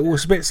also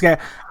was a bit scared.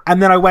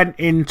 And then I went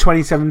in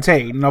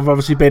 2017, and I've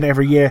obviously been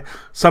every year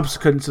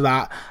subsequent to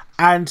that,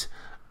 and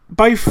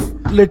both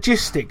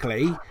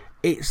logistically,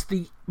 it's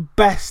the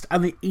best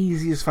and the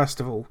easiest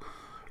festival.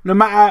 No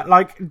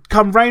matter,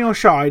 come rain or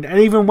shine, and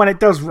even when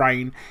it does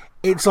rain,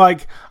 it's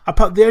like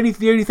the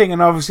only thing,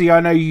 and obviously I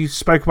know you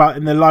spoke about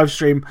in the live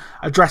stream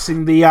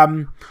addressing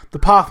the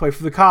pathway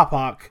for the car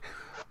park,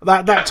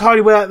 that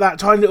tiny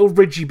little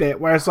ridgy bit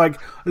where it's like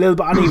a little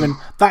bit uneven.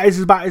 That is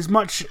about as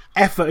much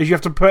effort as you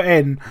have to put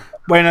in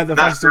when at the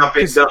festival.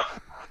 That's now been done.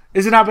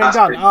 Is it now been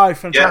done? Oh,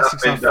 fantastic! Yeah,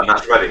 that's been done.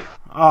 That's ready.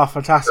 Oh,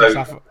 fantastic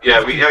stuff.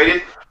 Yeah,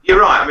 you're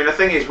right. I mean, the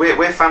thing is,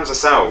 we're fans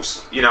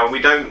ourselves. We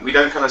don't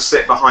kind of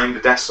sit behind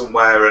a desk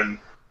somewhere and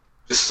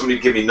just somebody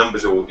give me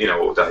numbers all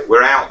day.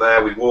 We're out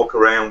there. We walk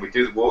around. We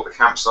do the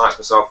campsites.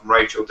 Myself and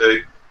Rachel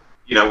do.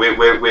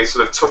 We're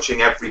sort of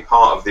touching every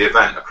part of the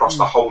event across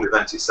the whole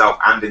event itself,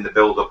 and in the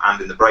build-up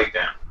and in the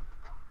breakdown.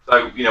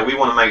 So we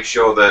want to make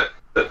sure that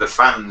the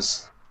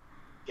fans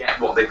get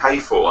what they pay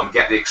for and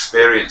get the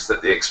experience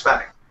that they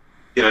expect.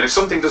 If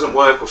something doesn't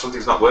work or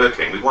something's not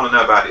working, we want to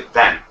know about it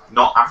then,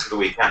 not after the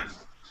weekend.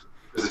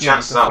 Because the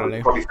chances are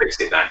we'll probably fix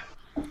it then,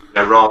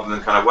 rather than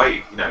kind of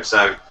wait.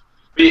 So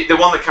the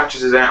one that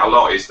catches us out a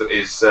lot is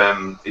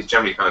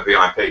generally kind of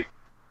VIP,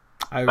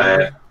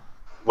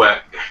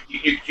 where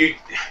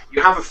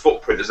you have a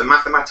footprint. There's a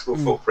mathematical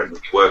footprint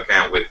that you work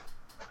out with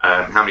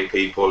how many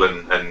people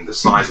and the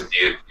size of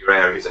your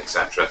areas,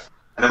 etc.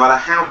 And no matter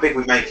how big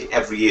we make it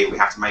every year, we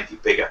have to make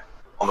it bigger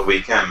on the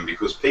weekend,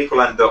 because people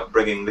end up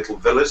bringing little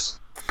villas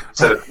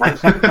instead of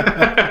tents.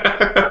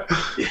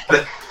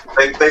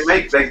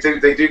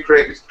 They do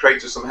create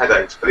us some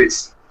headaches, but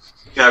it's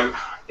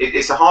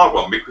it's a hard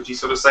one, because you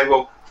sort of say,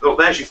 well, look,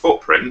 there's your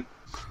footprint.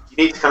 You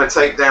need to kind of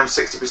take down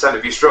 60%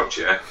 of your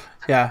structure.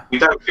 Yeah. We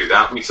don't do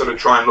that. We sort of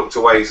try and look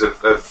to ways of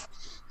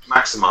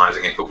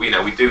maximising it, but we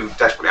do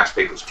desperately ask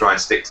people to try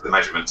and stick to the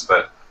measurements.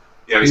 But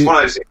it's one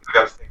of those things you've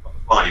got to think on the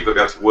fly. You've got to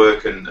be able to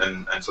work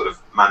and sort of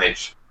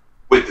manage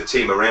with the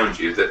team around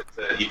you that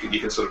you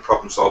can sort of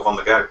problem solve on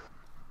the go.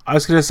 I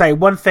was going to say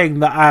one thing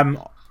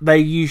that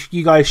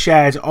you guys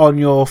shared on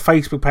your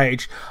Facebook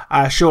page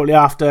shortly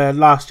after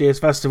last year's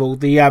festival,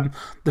 the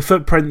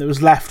footprint that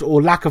was left,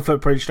 or lack of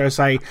footprint, should I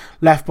say,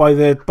 left by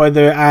the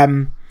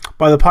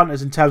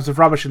punters in terms of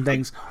rubbish and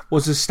things,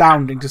 was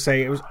astounding to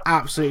see. It was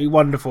absolutely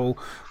wonderful,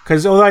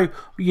 because although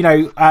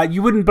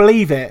you wouldn't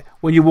believe it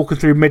when you're walking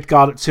through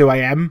Midgard at 2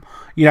 a.m.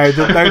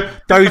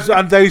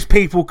 Those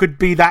people could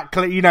be that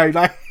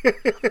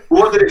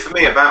What did it for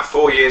me about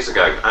 4 years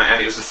ago,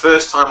 and it was the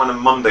first time on a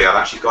Monday I'd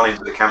actually gone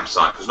into the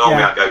campsite, because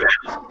normally I'd go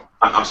down.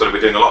 We're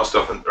doing a lot of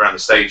stuff around the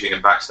staging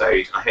and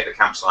backstage, and I hit the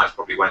campsites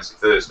probably Wednesday,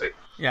 Thursday.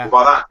 Yeah.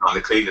 By that time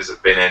the cleaners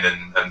have been in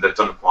and they've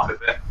done quite a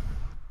bit.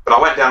 But I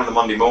went down on the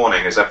Monday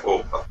morning,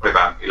 probably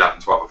about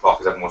 11, 12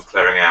 o'clock, as everyone was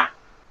clearing out.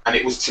 And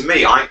it was, to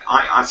me,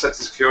 I said to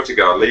the security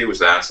guard, Lee was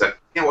there, I said,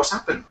 what's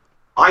happened?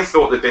 I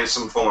thought there'd been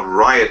some form of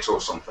riot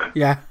or something.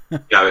 Yeah.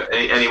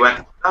 And he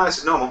went, no, this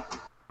is normal.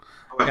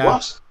 I went,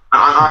 what?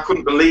 And I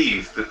couldn't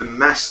believe the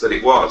mess that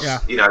it was. Yeah.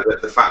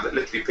 The fact that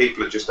literally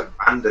people had just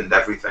abandoned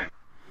everything,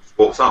 just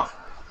walked off.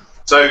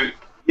 So,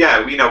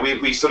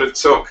 we sort of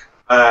took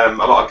a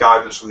lot of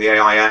guidance from the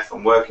AIF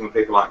and working with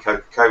people like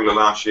Coca-Cola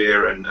last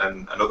year and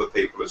other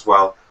people as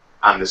well,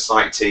 and the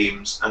site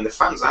teams, and the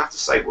fans, I have to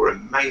say, were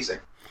amazing.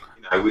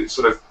 We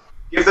sort of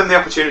give them the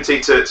opportunity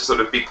to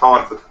sort of be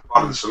part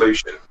of the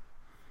solution.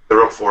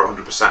 They're up for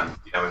 100%.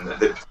 And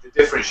the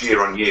difference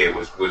year on year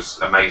was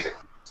amazing.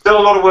 Still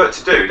a lot of work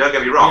to do, don't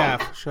get me wrong. Yeah,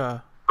 for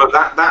sure. But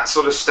that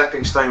sort of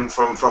stepping stone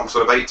from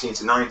sort of 18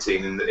 to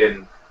 19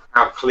 in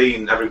how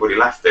clean everybody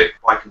left it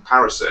by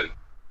comparison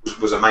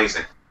was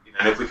amazing.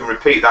 And if we can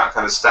repeat that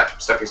kind of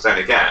stepping stone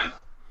again,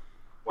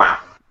 wow,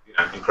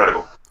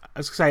 incredible. I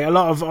was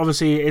going to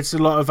say, it's a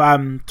lot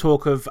of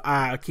talk of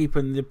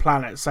keeping the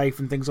planet safe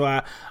and things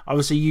like that.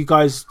 Obviously, you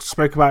guys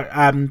spoke about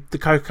the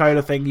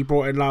Coca-Cola thing you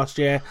brought in last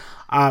year,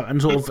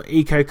 and sort of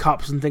eco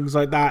cups and things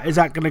like that. Is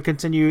that going to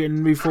continue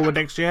and move forward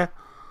next year?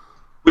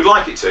 We'd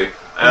like it to.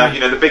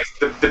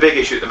 The big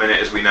issue at the minute,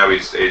 as we know,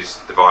 is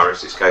the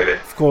virus, is COVID.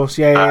 Of course,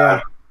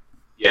 yeah.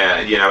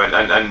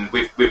 And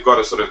we've got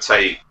to sort of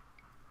take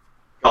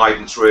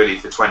guidance really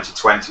for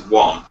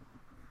 2021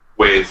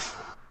 with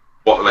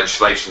what the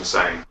legislation's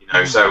saying.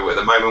 So at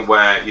the moment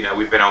where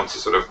we've been able to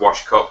sort of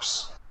wash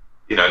cups,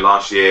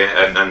 last year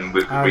and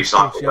we've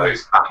recycled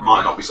those, that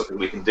might not be something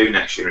we can do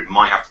next year. It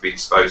might have to be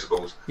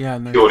disposables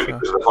purely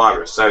because of the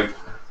virus. So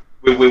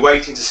we're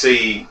waiting to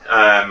see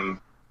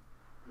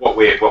what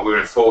we're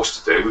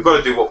enforced to do. We've got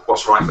to do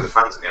what's right for the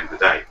fans at the end of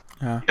the day.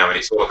 And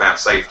it's all about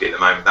safety at the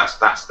moment.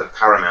 That's the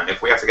paramount.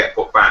 If we have to get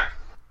put back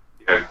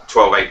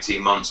 12,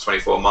 18 months,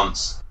 24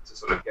 months to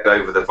sort of get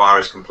over the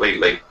virus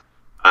completely,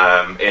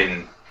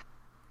 in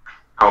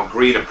our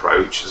green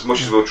approach, as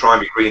much as we'll try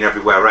and be green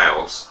everywhere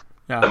else,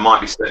 there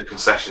might be certain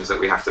concessions that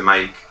we have to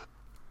make,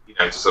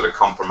 to sort of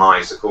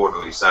compromise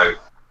accordingly. So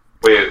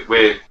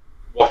we're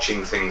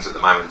watching things at the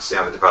moment to see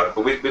how they develop,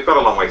 but we've got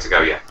a long way to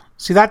go yet.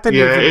 See, that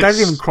didn't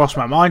even cross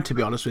my mind, to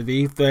be honest with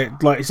you.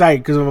 Like you say,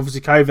 because of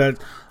obviously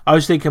COVID, I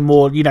was thinking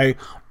more,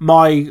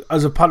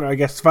 as a punter, I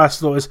guess, the first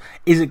thought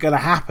is it going to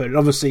happen? And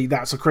obviously,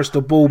 that's a crystal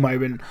ball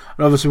moment.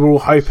 And obviously, we're all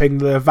hoping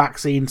the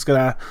vaccine's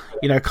going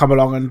to, come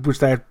along, and which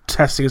they're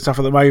testing and stuff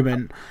at the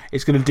moment,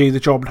 it's going to do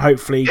the job, and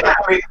hopefully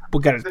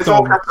we'll get it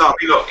done.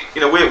 Look,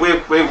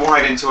 we're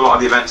wide into a lot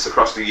of the events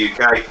across the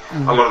UK,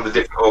 a lot of the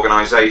different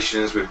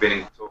organisations. We've been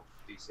in talks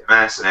with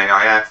DCMS and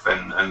AIF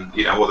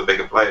and all the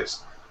bigger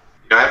players.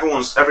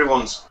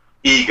 Everyone's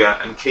eager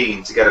and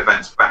keen to get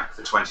events back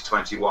for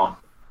 2021.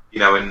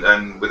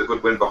 And with a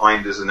good win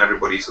behind us and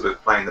everybody sort of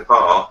playing the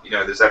part,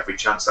 there's every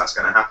chance that's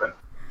going to happen.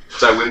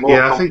 So we're more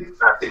confident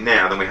about it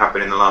now than we have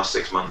been in the last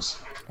 6 months.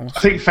 I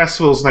think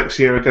festivals next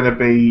year are going to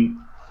be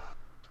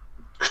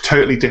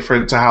totally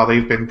different to how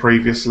they've been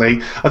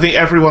previously. I think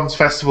everyone's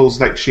festivals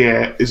next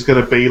year is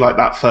going to be like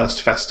that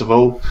first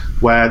festival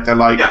where they're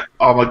like,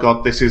 oh my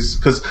god, this is...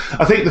 Because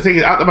I think the thing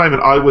is, at the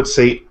moment, I would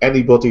see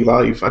anybody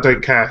live. I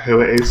don't care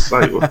who it is.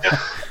 Like,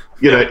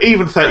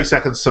 even 30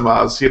 Seconds to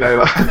Mars,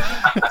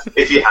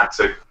 if you had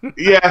to.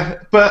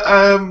 Yeah, but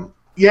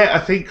I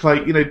think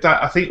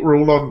I think we're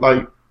all on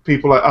like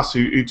people like us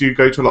who do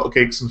go to a lot of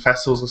gigs and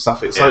festivals and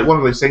stuff. It's like one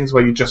of those things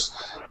where you just,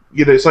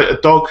 it's like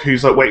a dog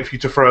who's like waiting for you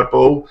to throw a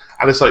ball,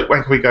 and it's like,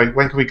 when can we go?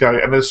 When can we go?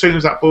 And as soon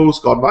as that ball's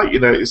gone, like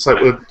it's like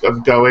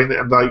I'm going,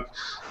 and like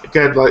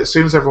again, like as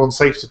soon as everyone's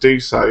safe to do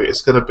so,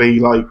 it's going to be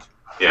like,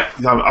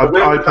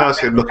 I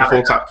personally am looking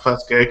forward to that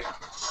first gig.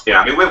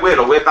 Yeah, I mean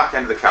we're back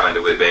end of the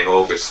calendar with it being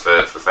August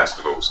for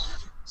festivals,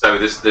 so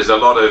there's a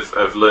lot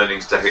of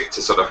learnings to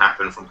sort of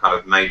happen from kind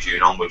of May,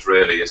 June onwards,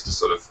 really, as to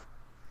sort of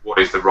what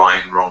is the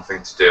right and wrong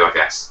thing to do, I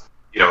guess.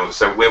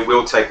 So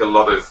we'll take a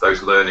lot of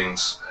those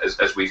learnings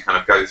as we kind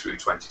of go through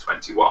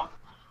 2021.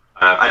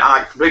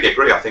 I completely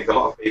agree. I think a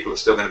lot of people are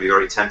still going to be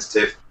very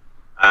tentative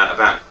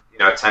about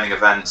attending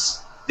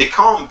events. They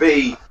can't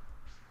be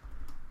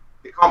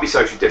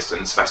socially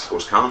distanced.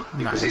 Festivals can't,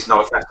 because it's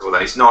not a festival.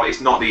 Then it's not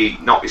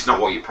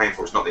what you're paying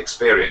for. It's not the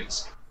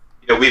experience.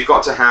 We've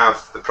got to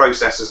have the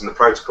processes and the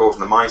protocols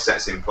and the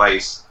mindsets in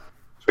place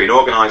between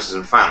organisers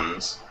and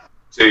fans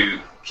to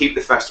keep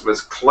the festival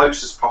as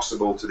close as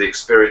possible to the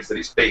experience that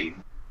it's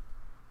been,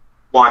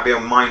 while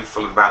being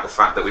mindful about the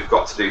fact that we've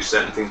got to do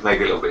certain things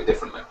maybe a little bit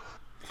differently.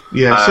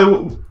 Yeah.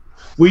 So,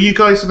 will you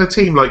guys in a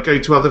team like go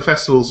to other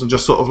festivals and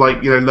just sort of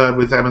like learn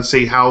with them and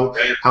see how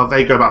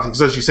they go about things?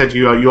 Because as you said,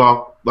 you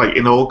are like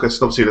in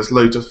August. Obviously, there's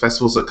loads of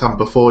festivals that come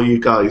before you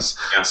guys.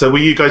 Yeah. So,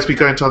 will you guys be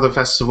going to other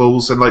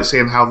festivals and like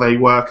seeing how they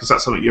work? Is that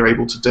something you're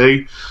able to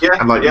do? Yeah.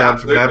 And like learn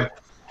from them.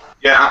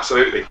 Yeah,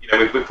 absolutely.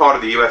 We're part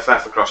of the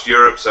UFF across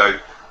Europe, so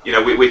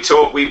we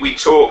talk,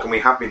 and we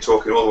have been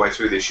talking all the way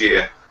through this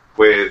year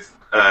with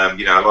a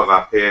lot of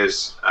our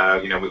peers.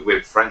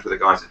 We're friends with the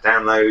guys at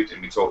Download,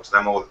 and we talk to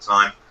them all the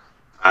time.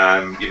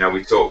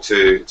 We talk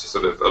to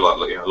sort of a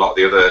lot of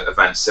the other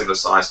events, similar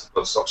size,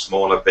 Bloodstock,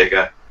 smaller,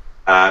 bigger,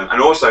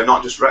 and also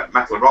not just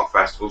metal and rock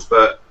festivals,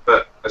 but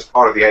as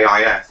part of the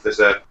AIF,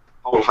 there's a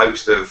whole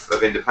host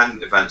of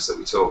independent events that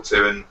we talk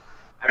to, and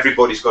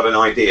everybody's got an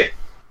idea,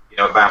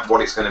 about what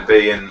it's going to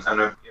be, and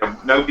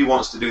nobody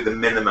wants to do the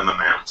minimum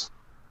amount.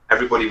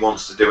 Everybody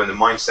wants to do, and the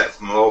mindset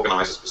from an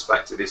organiser's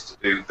perspective is to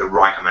do the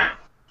right amount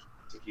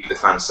to keep the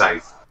fans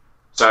safe.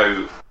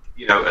 So,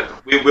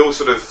 we'll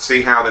sort of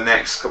see how the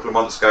next couple of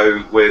months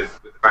go with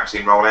the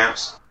vaccine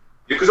rollouts,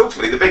 because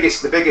ultimately the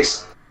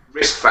biggest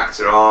risk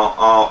factor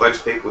are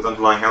those people with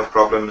underlying health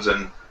problems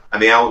and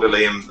the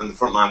elderly and the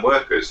frontline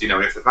workers.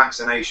 If the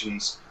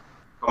vaccinations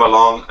come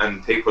along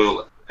and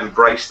people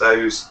embrace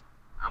those,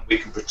 and we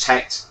can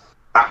protect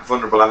that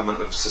vulnerable element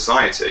of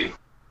society,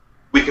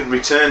 we can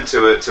return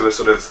to a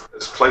sort of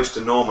as close to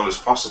normal as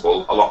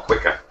possible a lot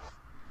quicker.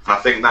 And I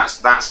think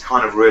that's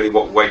kind of really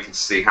what we're waiting to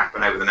see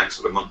happen over the next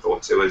sort of month or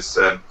two as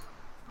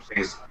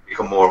things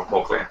become more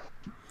clear.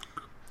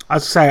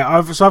 As I say,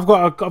 I've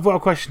got a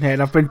question here,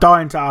 and I've been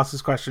dying to ask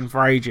this question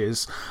for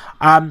ages.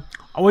 I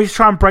always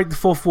try and break the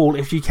fourth wall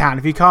if you can.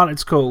 If you can't,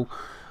 it's cool.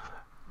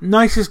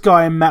 Nicest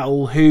guy in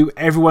metal who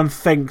everyone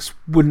thinks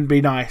wouldn't be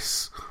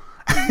nice.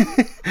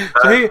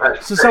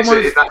 That's an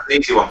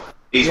easy one.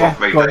 Easy one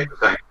for me. Dave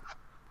Mustaine.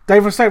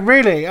 Dave Mustaine,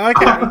 really?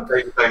 Okay. Dave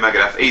Mustaine,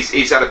 Megadeth.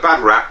 He's had a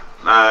bad rap.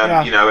 And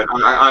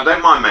I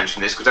don't mind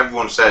mentioning this because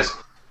everyone says,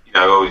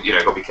 got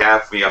to be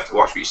careful. You have to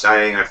watch what you're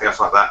saying and everything else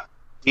like that.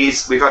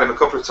 we've had him a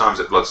couple of times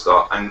at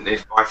Bloodstock, and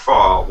is by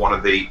far one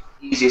of the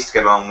easiest to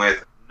get along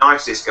with,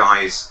 nicest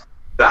guys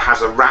that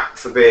has a rap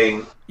for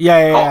being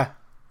Yeah.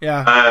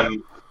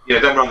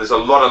 Don't wrong. There's a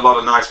lot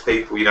of nice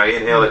people.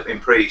 Ian Hill in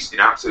Priest,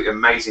 absolutely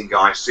amazing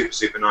guy,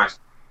 super nice.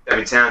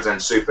 Devin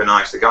Townsend, super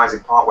nice. The guys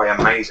in Parkway,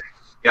 amazing.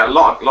 A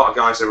lot of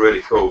guys are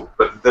really cool.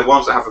 But the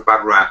ones that have a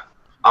bad rap,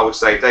 I would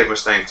say Dave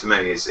Mustaine to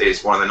me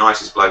is one of the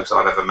nicest blokes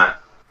I've ever met.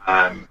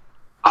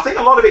 I think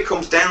a lot of it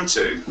comes down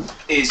to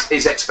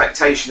is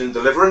expectation and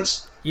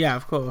deliverance. Yeah,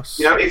 of course.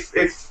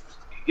 If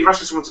you're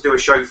asking someone to do a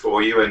show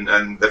for you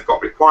and they've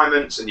got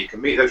requirements and you can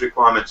meet those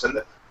requirements, and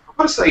I've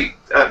got to say,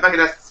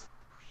 Megadeth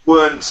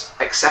weren't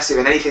excessive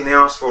in anything they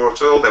asked for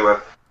at all. They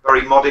were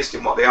very modest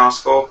in what they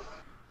asked for.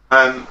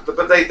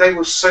 But they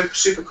were so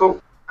super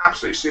cool.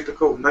 Absolutely super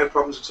cool. No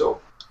problems at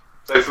all.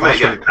 So for me,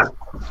 yeah.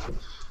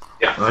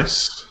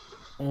 Nice.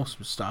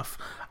 Awesome stuff.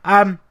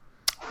 I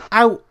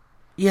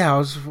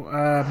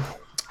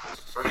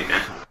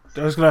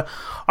was gonna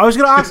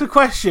ask a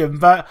question,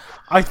 but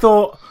I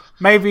thought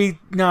maybe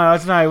no, I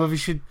don't know whether we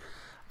should.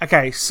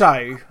 Okay,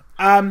 so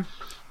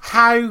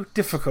how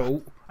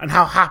difficult and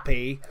how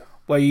happy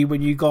were you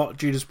when you got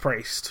Judas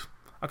Priest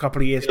a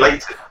couple of years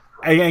back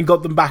and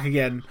got them back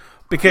again?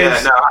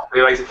 Because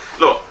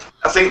look,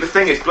 I think the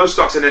thing is,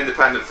 Bloodstock's an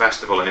independent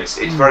festival, and it's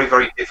very,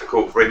 very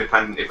difficult for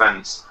independent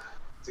events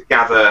to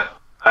gather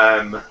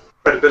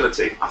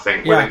credibility. I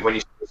think when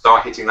you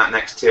start hitting that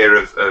next tier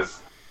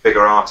of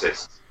bigger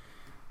artists,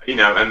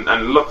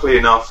 and luckily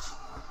enough,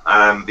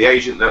 the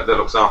agent that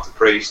looks after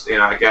Priest,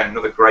 again,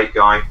 another great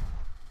guy.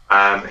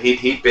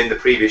 He'd been the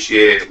previous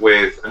year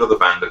with another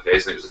band of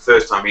his, and it was the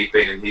first time he'd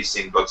been, and he's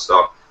seen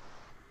Bloodstock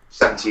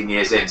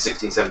 16,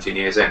 17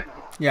 years in.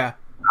 Yeah.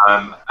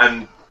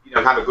 And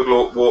had a good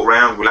walk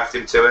round. We left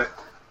him to it,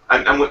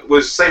 and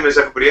was same as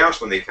everybody else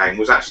when they came.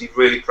 Was actually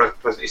really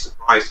pleasantly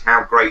surprised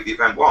how great the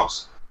event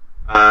was.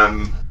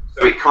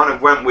 So it kind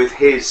of went with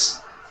his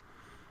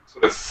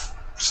sort of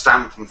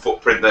stamp and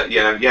footprint that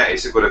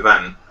it's a good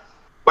event.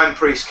 When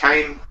Priest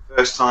came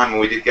first time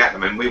and we did get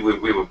them, and we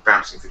were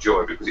bouncing for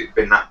joy because it'd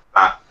been that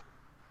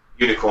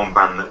unicorn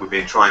band that we've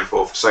been trying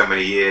for so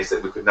many years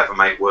that we could never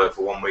make work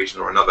for one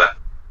reason or another.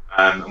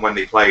 And when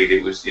they played,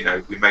 it was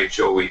we made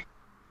sure we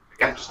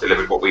just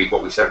delivered what we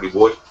said we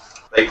would.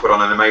 They put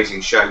on an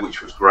amazing show,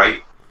 which was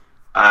great.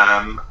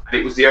 And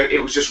it was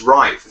just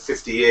right for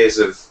 50 years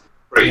of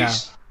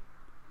Priest. Yeah.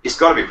 It's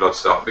got to be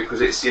Bloodstock because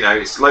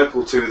it's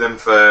local to them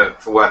for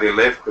where they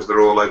live because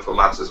they're all local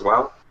lads as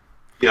well.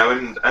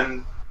 And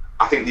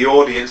I think the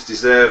audience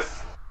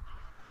deserve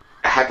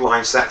a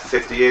headline set for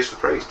 50 years for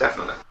Priest,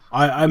 definitely.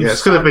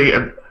 It's going to be.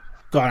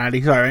 Go on,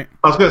 Andy. Sorry.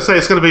 I was going to say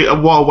it's going to be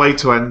what a way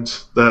to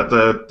end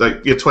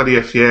your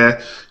 20th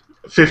year.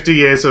 50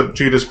 years of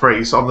Judas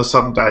Priest on the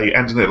Sunday,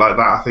 ending it like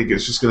that. I think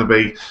it's just going to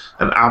be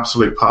an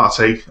absolute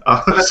party.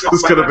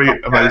 It's going to be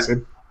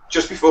amazing.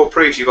 Just before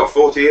Priest, you got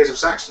 40 years of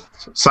Saxon.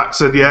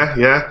 Saxon,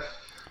 yeah.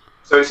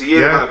 So it's a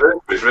year of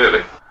anniversaries,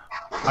 really.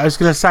 I was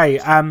going to say,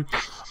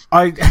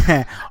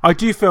 I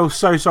do feel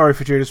so sorry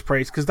for Judas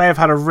Priest because they have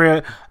had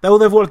all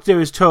they've wanted to do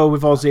is tour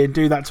with Ozzy and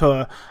do that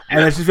tour,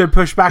 and it's just been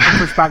pushed back and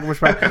pushed back and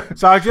pushed back.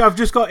 So I've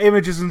just got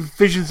images and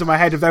visions in my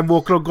head of them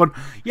walking on, going,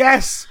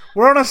 "Yes,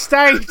 we're on a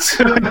stage.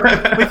 We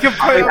can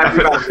play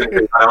every band's going to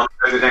do that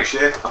on next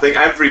year. I think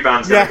every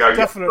band's going to go.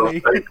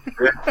 Definitely.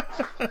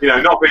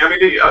 Not me.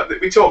 I mean,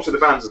 we talk to the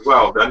bands as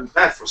well, and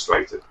they're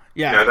frustrated.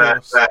 Yeah,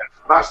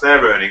 that's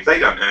their earnings. They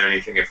don't earn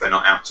anything if they're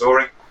not out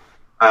touring.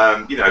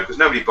 Because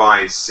nobody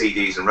buys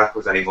CDs and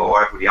records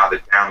anymore. Everybody either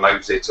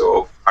downloads it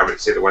or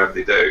pirates it or whatever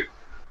they do.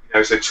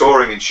 So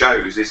touring and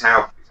shows is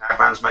how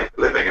bands make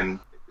a living. And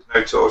if there's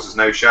no tours, there's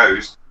no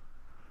shows.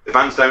 The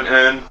bands don't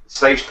earn. The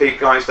Stage Peak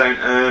guys don't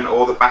earn.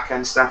 All the back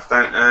end staff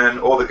don't earn.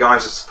 All the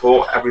guys that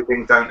support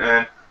everything don't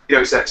earn.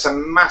 It's a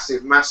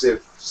massive,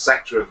 massive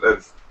sector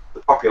of the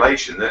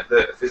population that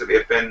physically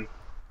have been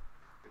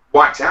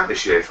wiped out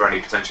this year for any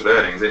potential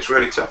earnings. It's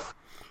really tough.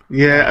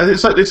 Yeah, and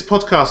it's like this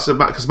podcast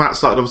because Matt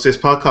started obviously this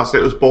podcast.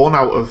 It was born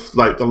out of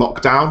the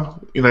lockdown.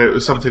 It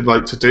was something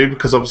to do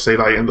because obviously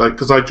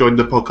because I joined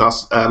the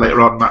podcast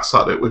later on. Matt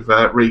started it with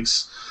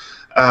Reese,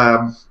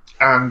 and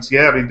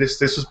I mean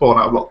this was born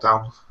out of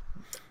lockdown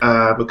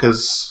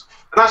because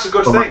and that's a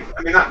good thing.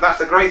 I mean that's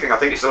the great thing. I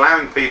think it's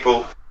allowing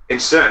people in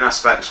certain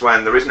aspects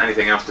when there isn't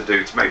anything else to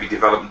do to maybe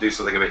develop and do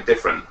something a bit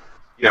different.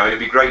 And it'd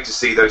be great to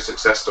see those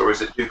success stories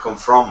that do come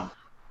from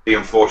the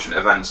unfortunate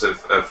events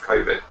of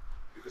COVID.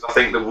 I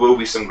think there will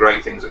be some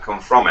great things that come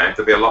from it.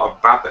 There'll be a lot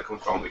of bad that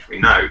comes from it, which we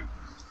know.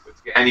 But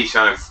to get any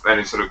sort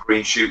of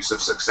green shoots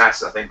of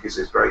success, I think, is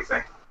a great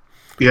thing.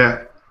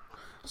 Yeah.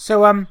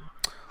 So, obviously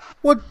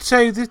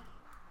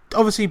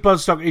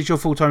Bloodstock is your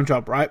full-time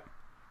job, right?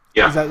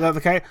 Yeah. Is that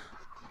okay?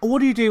 What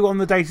do you do on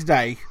the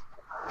day-to-day?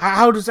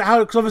 Because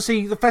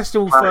obviously the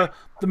festival for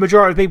the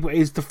majority of people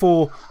is the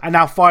 4 and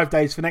now 5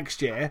 days for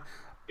next year.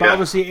 But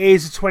obviously it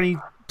is a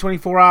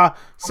 24-hour,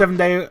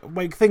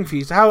 7-day-a-week thing for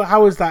you. So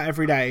how is that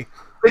every day?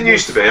 It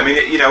used to be. I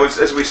mean,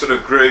 as we sort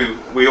of grew,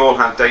 we all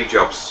had day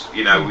jobs.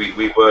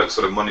 We worked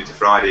sort of Monday to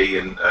Friday,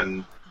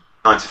 and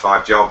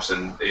 9-to-5 jobs,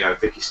 and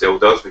Vicky still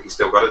does. Vicky's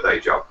still got a day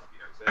job.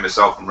 It's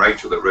myself and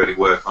Rachel that really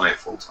work on it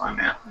full time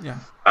now. Yeah.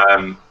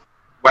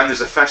 When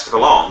there's a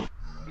festival on,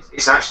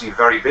 it's actually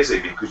very busy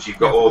because you've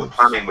got all the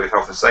planning with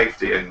health and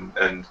safety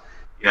and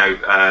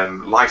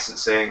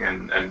licensing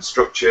and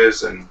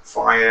structures and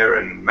fire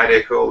and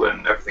medical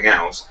and everything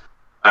else.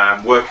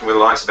 Working with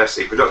the likes of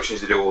SC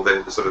Productions to do all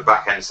the sort of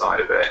back end side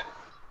of it,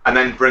 and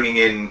then bringing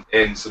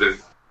in sort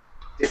of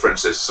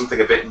differences, something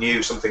a bit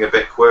new, something a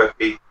bit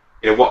quirky.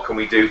 What can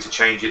we do to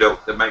change it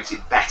up that makes it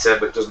better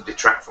but doesn't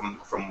detract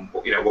from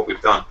what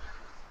we've done.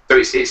 So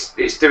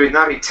it's doing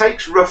that. It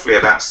takes roughly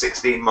about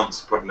 16 months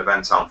to put an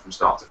event on from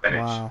start to finish.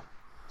 Wow.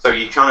 So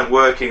you're kind of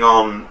working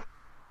on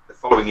the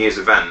following year's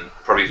event,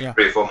 probably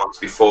 3 or 4 months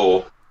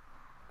before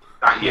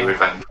that year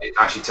event it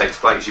actually takes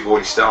place. You've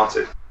already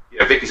started.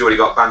 Vicky's already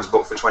got bands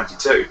booked for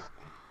 22.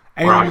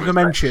 Anyone you can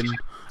mention?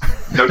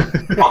 No,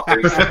 can't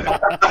do.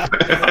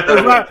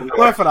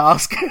 Worth an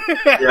ask.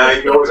 Yeah,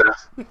 you can always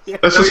ask.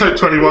 Let's just hope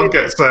 21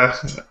 gets there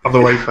on the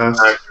way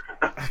first.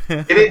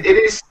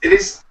 It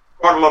is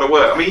quite a lot of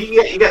work. I mean,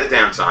 you get the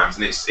downtimes,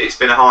 and it's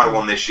been a harder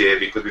one this year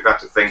because we've had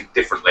to think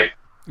differently.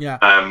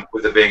 Yeah.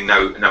 With there being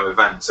no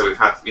event, so we've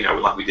had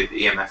like we did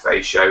the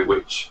EMFA show,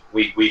 which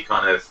we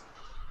kind of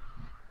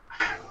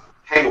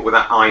came up with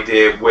that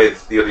idea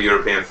with the other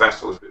European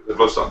festivals, the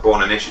Bloodstock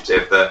Born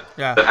initiative that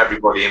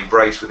everybody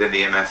embraced within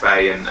the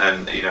MFA, and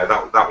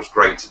that was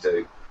great to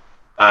do.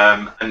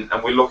 And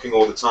we're looking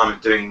all the time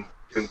at doing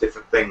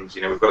different things.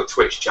 We've got a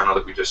Twitch channel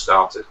that we just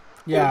started.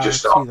 Yeah, we're just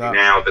starting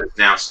now. That's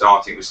now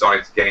starting. We're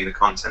starting to gain the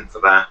content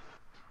for that,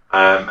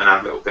 and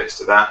add little bits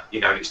to that.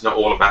 And it's not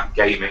all about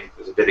gaming.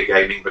 There's a bit of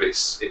gaming, but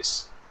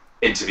it's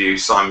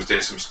interviews. Simon's doing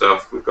some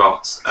stuff. We've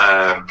got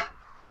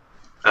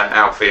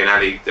Alfie and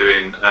Ellie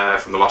doing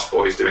from the Lost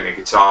Boys doing a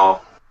guitar,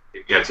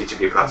 teaching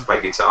people how to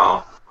play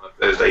guitar on a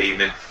Thursday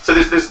evening. So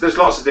there's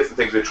lots of different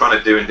things we're trying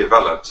to do and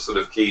develop to sort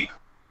of keep,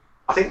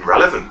 I think,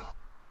 relevant.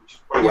 Which is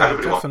probably what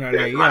everybody wants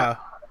to do, right?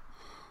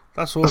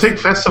 That's awesome. I think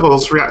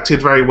festivals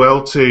reacted very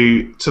well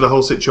to the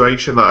whole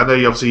situation. Like, I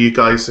know obviously you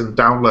guys in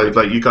Download,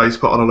 like you guys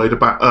put on a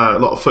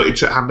lot of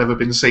footage that had never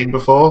been seen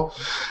before,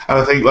 and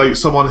I think like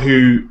someone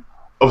who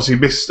obviously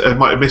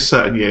might have missed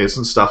certain years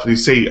and stuff, and you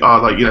see,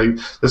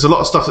 there's a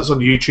lot of stuff that's on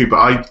YouTube,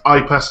 but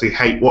I personally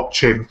hate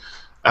watching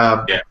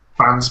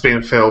bands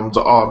being filmed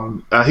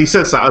on. He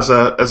says that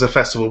as a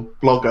festival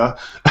blogger,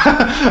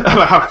 and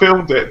I have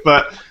filmed it,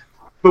 but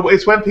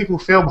it's when people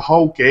film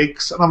whole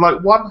gigs, and I'm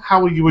like, one,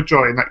 how are you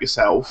enjoying that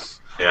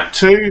yourself? Yeah.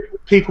 Two,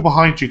 people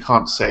behind you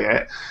can't see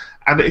it,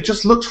 and it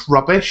just looks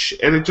rubbish.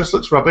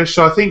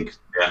 So I think.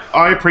 Yeah.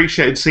 I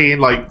appreciated seeing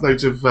like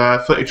loads of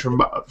footage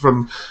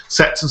from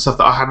sets and stuff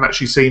that I hadn't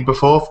actually seen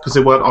before because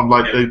they weren't on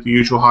like the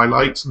usual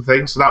highlights and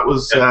things. So that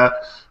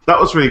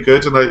was really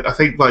good, and I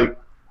think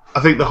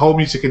the whole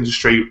music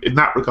industry in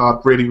that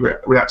regard really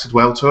reacted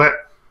well to it.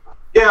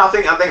 Yeah, I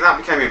think that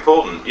became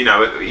important.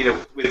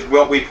 With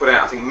what we put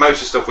out, I think most of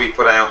the stuff we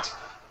put out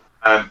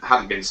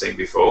hadn't been seen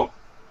before.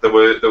 There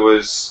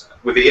was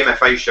with the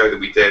EMFA show that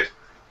we did,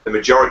 the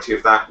majority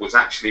of that was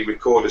actually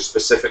recorded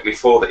specifically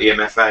for the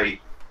EMFA.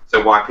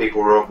 So why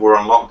people were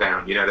on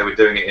lockdown, they were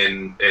doing it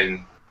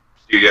in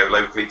studio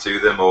locally to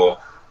them, or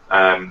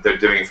they're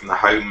doing it from the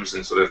homes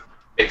and sort of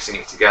mixing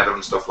it together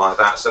and stuff like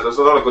that. So there's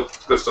a lot of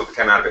good stuff that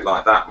came out of it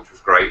like that, which was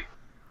great.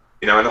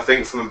 And I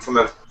think from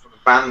a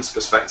band's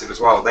perspective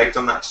as well, they've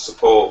done that to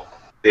support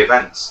the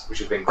events, which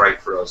has been great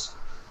for us.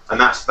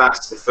 And that's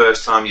the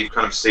first time you've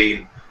kind of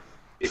seen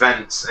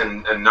events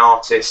and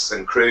artists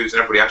and crews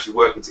and everybody actually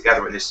working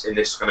together in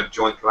this kind of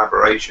joint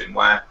collaboration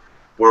where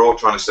we're all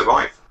trying to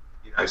survive.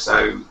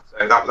 So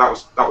that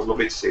was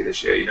lovely to see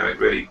this year. It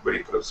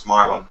really put a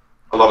smile on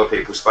a lot of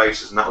people's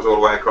faces, and that was all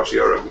the way across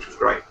Europe, which was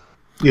great.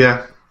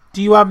 Yeah.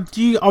 Do you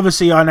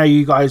obviously, I know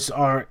you guys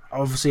are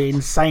obviously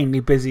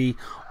insanely busy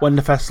when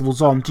the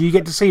festival's on. Do you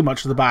get to see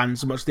much of the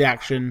bands and much of the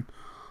action,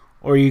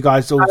 or are you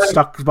guys all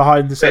stuck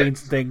behind the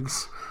scenes and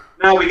things?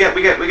 No, we get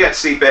to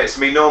see bits.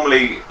 I mean,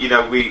 normally,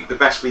 the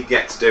best we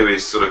get to do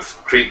is sort of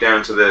creep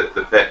down to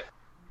the pit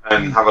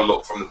and have a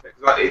look from the pit.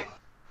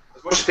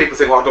 As much as people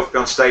think, I'd love to be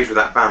on stage with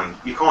that band,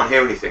 you can't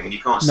hear anything and you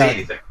can't see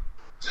anything.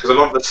 Because a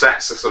lot of the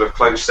sets are sort of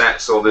closed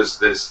sets, or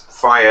there's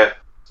fire,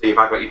 so you've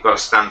got to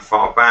stand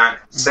far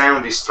back.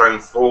 Sound is thrown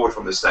forward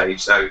from the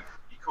stage, so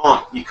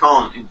you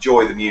can't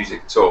enjoy the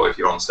music at all if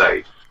you're on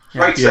stage.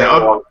 Great to say,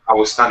 I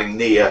was standing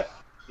near,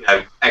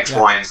 X,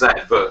 Y, and Z,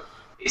 but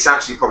it's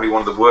actually probably one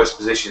of the worst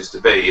positions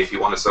to be if you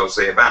want to sort of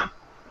see a band.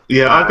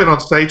 Yeah, I've been on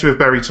stage with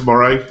Bury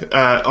Tomorrow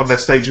on their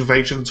Stage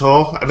Invasion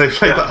tour, and they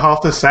played like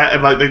half the set,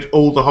 and like the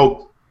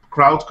whole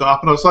crowd got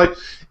up, and I was like,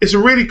 it's a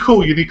really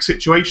cool, unique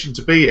situation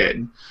to be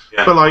in.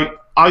 Yeah. But like,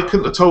 I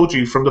couldn't have told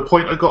you from the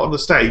point I got on the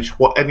stage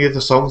what any of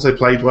the songs they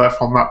played were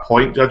from that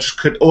point.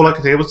 All I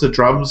could hear was the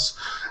drums,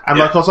 and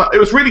like I was like, it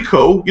was really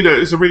cool. It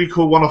was a really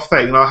cool one-off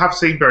thing. And I have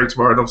seen Bury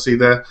Tomorrow, and obviously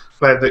they're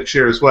playing next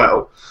year as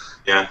well.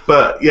 Yeah.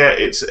 But yeah,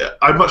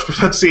 I much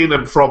preferred seeing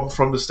them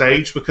from the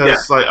stage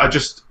because like I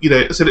just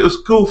I said it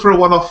was cool for a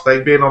one-off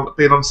thing being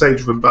on stage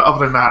with them. But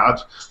other than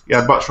that,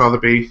 I'd much rather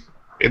be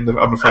on the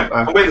front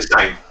there. And we're the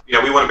same.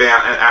 we want to be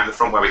out in the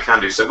front where we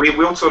can do. So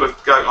we'll sort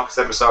of go, like I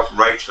said, myself and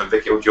Rachel and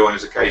Vicky will join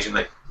us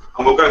occasionally,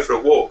 and we'll go for a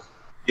walk,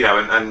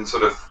 and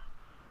sort of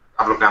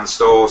have a look down the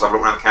stores, have a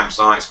look around the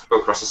campsites, go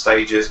across the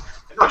stages.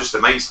 And not just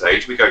the main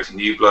stage. We go to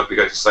New Blood, we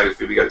go to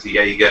Sophie, we go to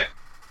Jaeger,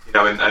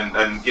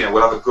 and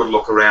we'll have a good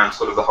look around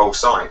sort of the whole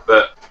site.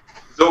 But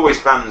there's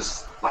always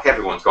bands, like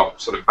everyone's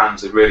got sort of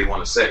bands they really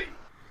want to see.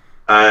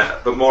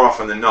 But more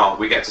often than not,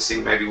 we get to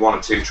see maybe one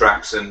or two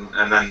tracks, and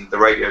then the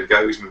radio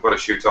goes, and we've got to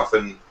shoot off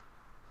and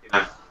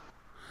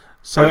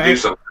so do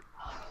something.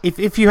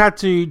 If you had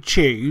to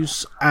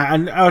choose,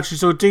 and actually,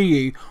 so do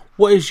you?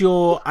 What is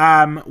your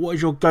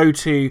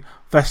go-to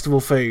festival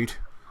food?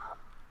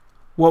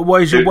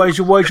 What is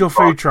your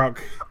food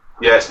truck?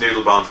 Yeah, it's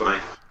Noodle Barn for me.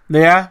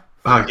 Yeah.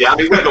 Yeah, I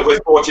mean, we're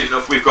fortunate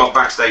enough. We've got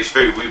backstage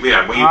food. We eat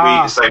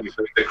the same as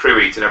the crew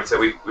eat and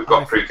everything. We've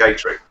got crew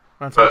catering.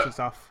 Fantastic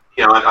stuff.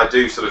 I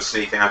do sort of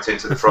sneak out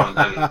into the front,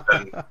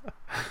 and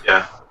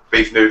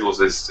beef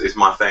noodles is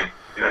my thing.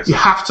 You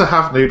have to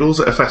have noodles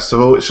at a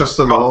festival. It's just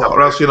the law,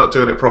 or else you're not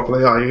doing it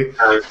properly, are you?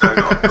 No,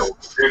 not at all.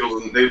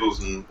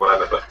 Noodles and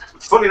whatever. But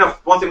funny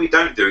enough, one thing we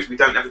don't do is we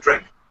don't ever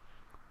drink.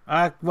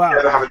 Well,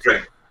 never have a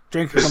drink.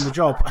 Drinking on the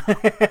job.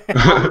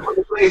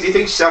 You think to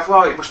yourself,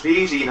 well, it must be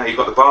easy. You've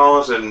got the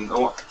bars and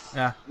all.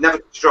 Yeah. Never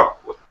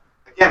drop.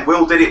 Again,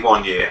 Will did it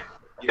one year,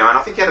 and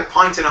I think he had a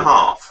pint and a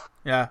half.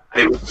 Yeah.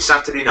 And it was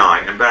Saturday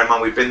night, and bear in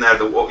mind we've been there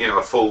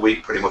a full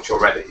week pretty much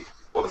already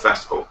for the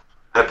festival.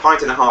 And a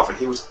pint and a half, and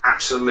he was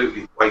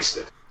absolutely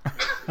wasted.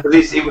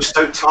 Because he was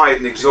so tired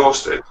and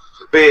exhausted.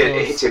 The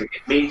beer hit him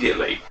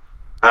immediately,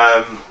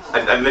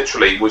 and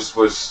literally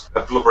was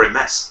a blubbering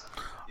mess.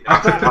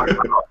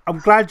 I'm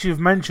glad you've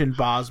mentioned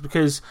bars,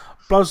 because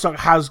Bloodstock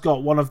has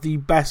got one of the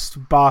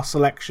best bar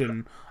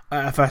selection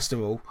at a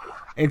festival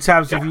in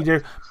terms of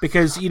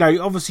because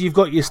obviously you've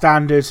got your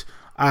standard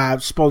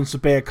sponsor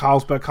beer,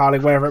 Carlsberg,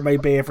 Carling, wherever it may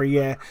be every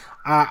year,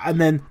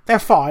 and then they're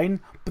fine.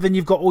 But then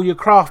you've got all your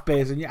craft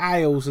beers and your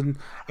ales, and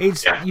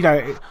it's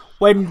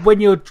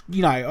when you're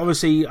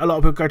obviously a lot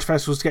of people go to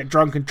festivals to get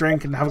drunk and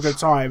drink and have a good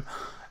time.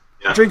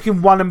 Yeah.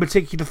 Drinking one in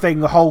particular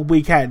thing the whole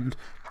weekend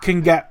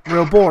can get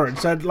real boring.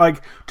 So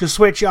to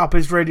switch it up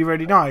is really,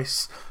 really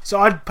nice. So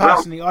I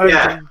don't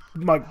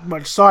drink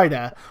much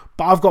cider,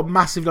 but I've got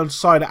massive loads of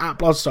cider at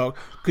Bloodstock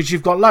because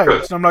you've got loads.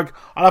 Good. And I'm like,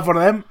 I love one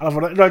of them. I love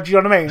one of them. Do you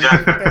know what I mean?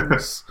 Yeah.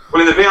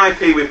 Well, in the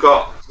VIP we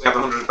have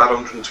about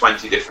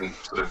 120 different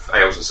sort of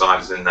ales and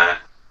ciders in there.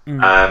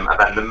 And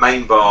then the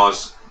main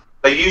bars,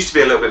 they used to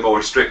be a little bit more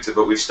restricted,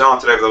 but we've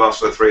started over the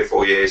last 3 or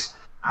 4 years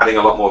adding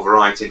a lot more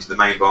variety into the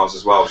main bars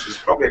as well. So there's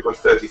probably about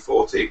 30,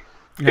 40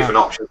 different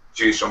options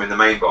to choose from in the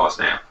main bars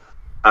now.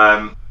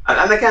 And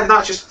again,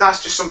 that's just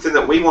something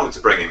that we wanted to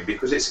bring in,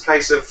 because it's a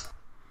case of,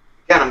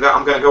 again, I'm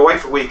going to go away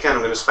for a weekend, I'm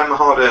going to spend my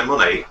hard-earned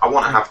money, I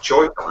want to have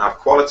choice, I want to have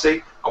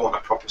quality, I want a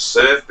proper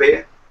serve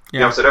beer. So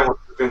I don't want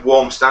it to be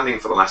warm standing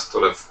for the last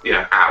hour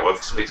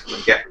for somebody to come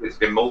and get it. It's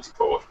been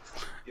multi-poured.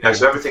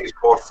 So everything is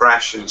poured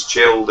fresh and it's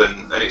chilled,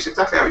 and it's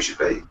exactly how it should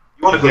be. You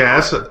want a good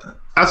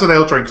as an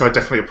ale drinker, I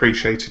definitely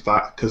appreciated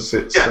that, because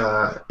it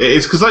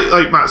is because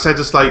like Matt said,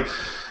 it's like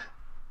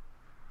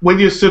when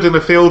you're stood in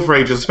a field for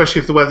ages,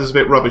 especially if the weather's a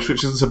bit rubbish,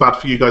 which isn't so bad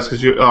for you guys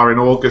because you are in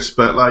August,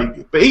 but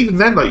even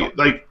then,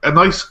 like a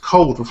nice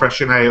cold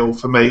refreshing ale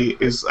for me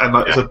is, and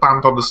as a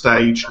band on the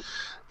stage,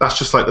 that's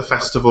just like the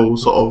festival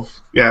sort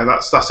of.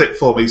 That's it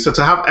for me. So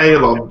to have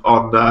ale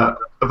on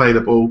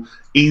available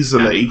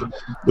easily,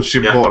 which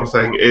is the important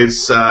thing,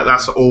 is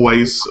that's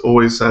always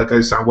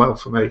goes down well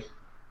for me.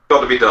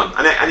 Got to be done,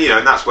 and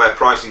that's where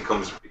pricing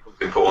becomes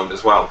important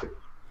as well.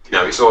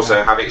 It's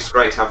also it's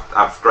great to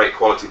have great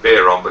quality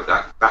beer on, but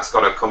that's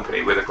got to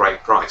accompany with a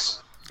great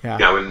price.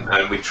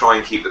 And we try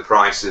and keep the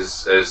price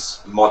as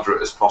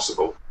moderate as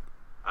possible.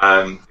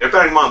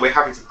 Bear in mind, we're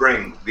having to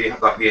bring the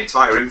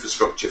entire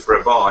infrastructure for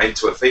a bar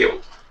into a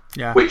field,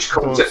 which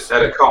comes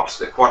at a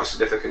cost, at quite a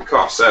significant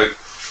cost. So,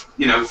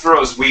 for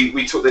us,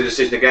 we took the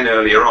decision again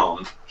earlier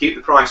on, keep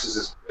the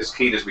prices as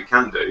keen as we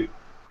can do,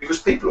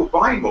 because people will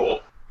buy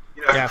more.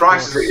 If the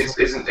price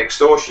isn't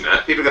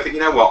extortionate, people are going to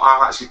think,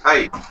 I'll actually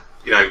pay,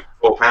 £4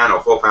 or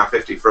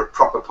 £4.50 for a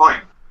proper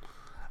pint.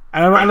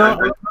 And I'm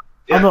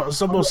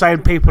not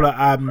saying people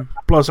at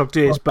Bloodstock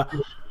do this, but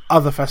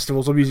other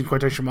festivals, I'm using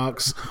quotation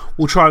marks,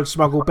 will try and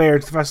smuggle beer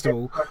into the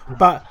festival.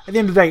 But at the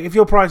end of the day, if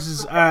your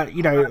prices, like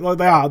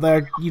they are,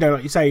 they're,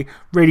 like you say,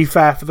 really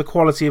fair for the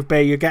quality of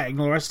beer you're getting and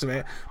all the rest of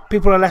it,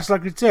 people are less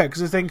likely to do it,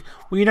 because they think,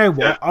 well, you know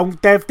what,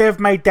 they've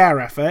made their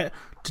effort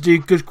to do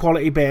good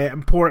quality beer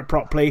and pour it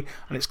properly,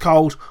 and it's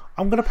cold,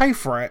 I'm going to pay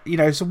for it.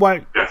 So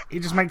it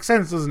just makes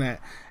sense, doesn't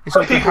it?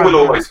 People will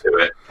always do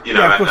it, and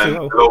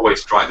they'll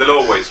always try and do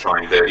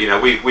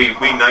it.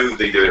 We know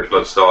they do it at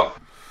Bloodstock.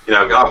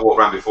 I've walked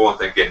around before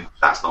thinking,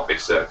 that's not been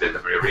served in the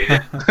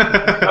arena.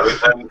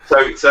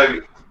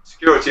 So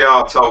security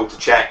are told to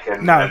check,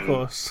 and of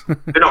course.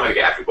 They're not going to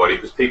get everybody,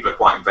 because people are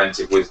quite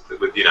inventive with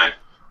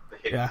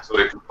sort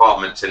of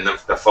compartments in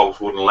the false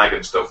wooden leg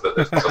and stuff that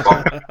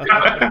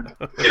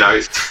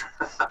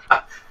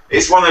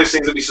it's one of those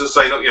things that we sort of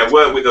say, look,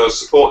 work with us,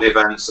 support the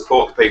events,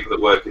 support the people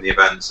that work in the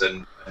events,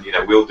 and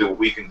and we'll do what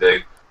we can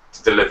do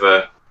to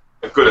deliver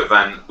a good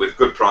event with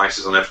good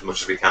prices on as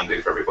much as we can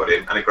do for everybody,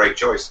 and a great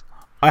choice.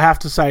 I have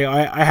to say,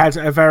 I had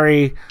a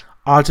very,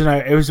 I don't know,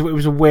 it was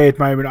a weird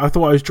moment. I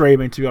thought I was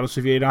dreaming, to be honest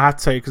with you, and I have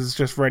to say, because it's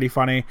just really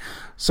funny.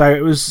 So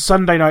it was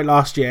Sunday night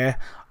last year.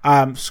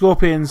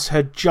 Scorpions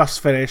had just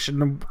finished,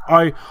 and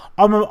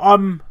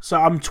I'm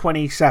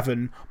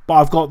 27, but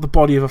I've got the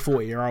body of a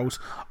 40-year-old.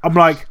 I'm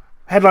like,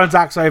 headline's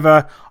act's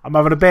over, I'm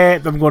having a beer,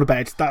 then I'm going to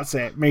bed. That's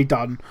it, me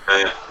done.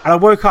 Yeah. And I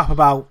woke up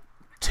about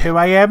 2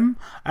 a.m.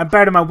 and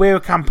bear in mind, we were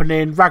camping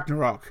in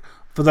Ragnarok.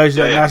 For those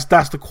of you,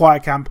 that's the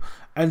quiet camp.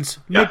 And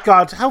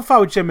Midgard, how far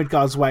would you say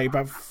Midgard's away?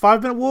 About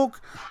 5-minute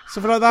walk,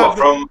 something like that.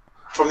 What,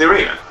 from the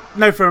arena?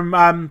 No, from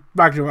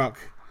Ragnarok.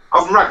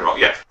 Oh, from Ragnarok,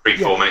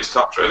 3-4 minutes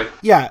tops, really.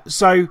 Yeah,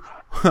 so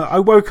I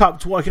woke up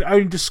to what I can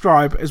only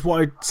describe as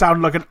what it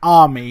sounded like an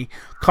army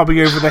coming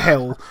over the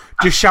hill,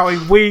 just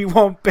shouting, "We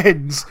want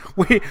bins!"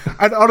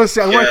 And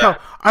honestly, I woke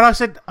up and I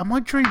said, "Am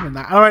I dreaming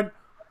that?" And I went,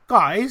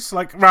 "Guys,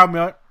 like around me,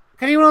 like,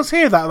 can anyone else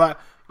hear that?" I'm like,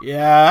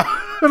 yeah.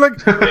 What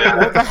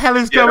the hell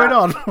is going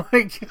on?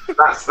 Like,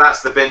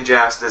 that's the bin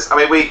jousters. I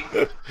mean, we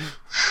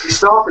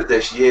started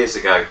this years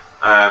ago,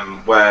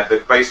 where they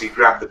basically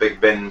grab the big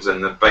bins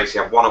and they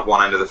basically have one at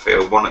one end of the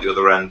field, one at the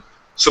other end,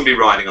 somebody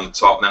riding on the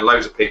top, and then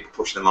loads of people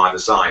pushing them either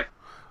side.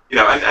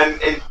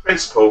 And in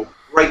principle,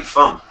 great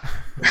fun.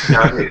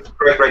 It's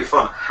great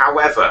fun.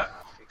 However,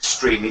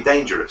 extremely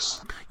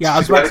dangerous. Yeah, I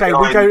was about to say,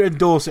 we don't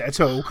endorse it at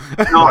all.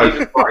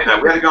 No,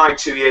 we had a guy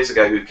 2 years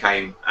ago who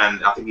came,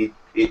 and I think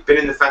he'd been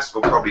in the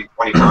festival probably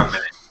 25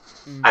 minutes,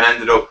 and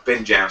ended up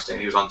bin jousting.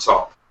 He was on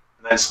top,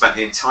 and then spent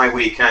the entire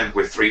weekend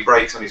with 3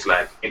 breaks on his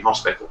leg in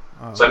hospital.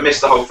 So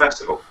missed the whole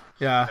festival.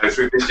 Yeah.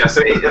 Through bin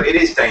jousting. So it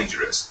is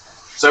dangerous.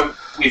 So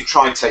we've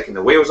tried taking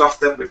the wheels off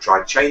them. We've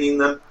tried chaining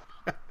them.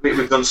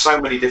 We've done so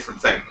many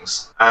different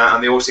things,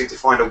 and they all seem to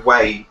find a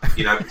way,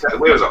 to take the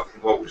wheels off.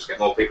 Well, we'll just get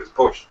more people to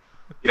push.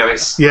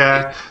 It's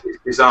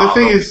bizarre. The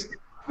thing is,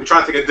 we try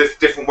and think of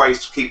different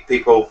ways to keep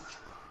people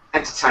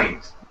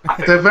entertained.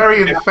 They're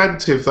very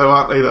inventive, though,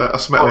 aren't they?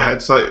 Us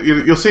metalheads. Like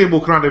you'll see them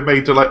walking around and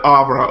made like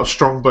armor out of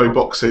strongbow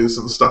boxes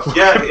and stuff.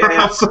 Yeah.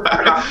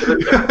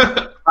 Absolutely.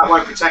 That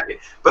won't protect you.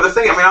 But the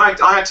thing, I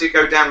had to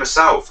go down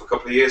myself a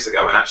couple of years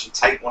ago and actually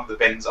take one of the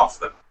bins off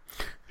them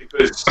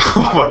because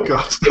oh my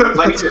god, it was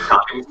late at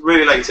night. It was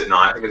really late at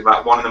night. I think it was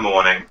about 1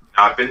 a.m.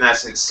 I'd been there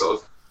since sort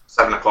of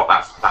 7 o'clock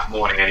that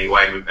morning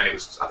anyway, and I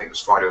think it was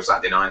Friday or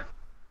Saturday night.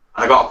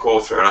 And I got a call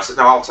through, and I said,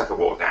 "No, I'll take a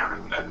walk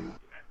down." And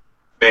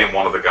me and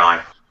one other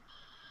guy.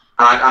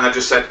 And I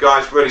just said,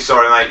 "Guys, really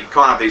sorry, mate. You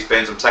can't have these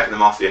bins. I'm taking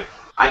them off you."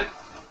 And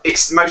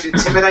it's the most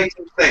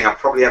intimidating thing I've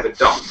probably ever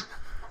done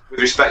with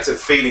respect to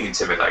feeling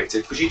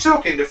intimidated, because you're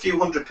talking to a few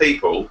hundred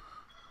people,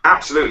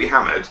 absolutely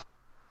hammered,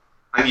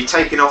 and you're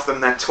taking off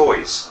them their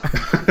toys.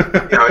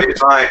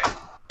 It's like,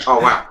 oh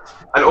wow.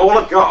 And all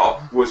I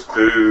got was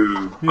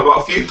boo. I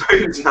got a few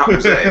boos and that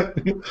was it.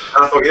 And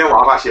I thought,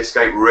 I've actually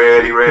escaped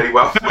really, really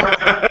well.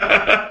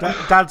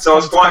 So I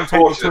was quite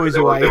fortunate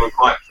that they were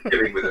quite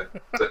forgiving with it.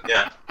 But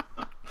yeah.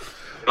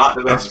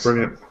 That's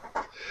brilliant.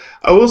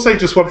 I will say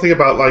just one thing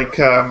about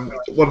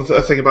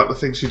the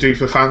things you do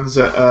for fans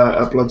at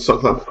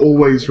Bloodstock that I've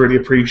always really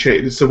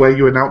appreciated is the way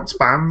you announce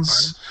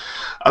bands.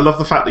 I love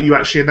the fact that you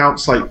actually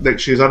announce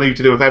next year's. I know you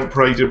did it with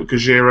Emperor, you did it with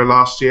Gojira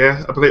last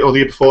year, I believe, or the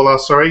year before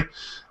last. Sorry.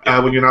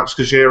 When you announced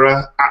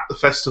Gojira at the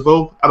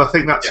festival, and I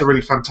think that's a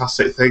really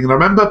fantastic thing. And I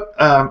remember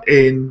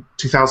in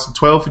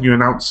 2012 when you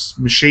announced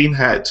Machine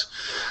Head,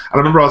 and I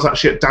remember I was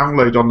actually at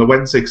Download on the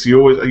Wednesday because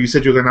you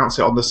said you were going to announce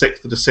it on the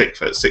 6th of the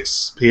 6th at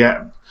 6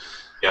 p.m.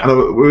 Yeah.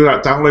 And we were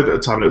at Download at the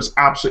time, and it was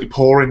absolutely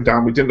pouring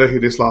down. We didn't know who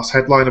this last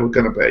headliner was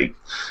going to be,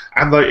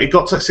 and it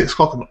got to 6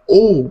 o'clock, and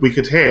all we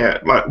could hear,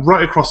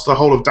 right across the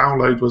whole of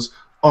Download, was,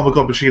 "Oh my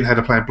god, Machine Head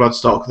are playing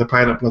Bloodstock. They're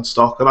playing at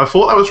Bloodstock." And I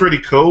thought that was really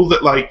cool.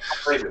 That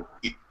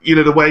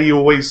the way you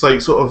always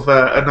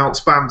announce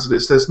bands, and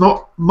there's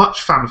not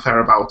much fanfare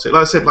about it.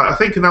 Like I said, I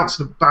think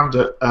announcing a band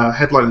at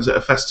headliners at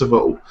a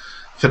festival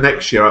for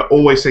next year, I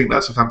always think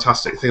that's a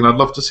fantastic thing. I'd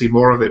love to see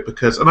more of it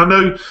and I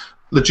know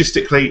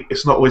logistically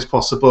it's not always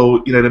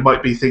possible. There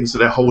might be things that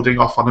they're holding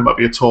off on. There might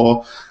be a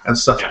tour and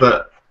stuff,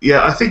 but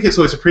yeah, I think it's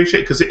always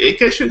appreciated because it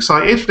gets you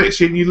excited for next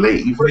year, and you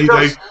leave and you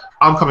go,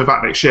 "I'm coming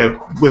back next year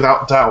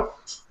without doubt."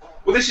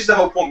 Well, this is the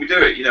whole point we do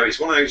it.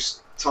 It's one of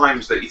those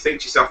times that you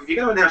think to yourself, if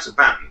you're going to announce a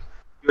band,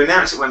 you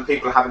announce it when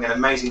people are having an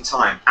amazing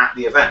time at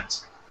the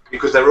event,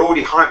 because they're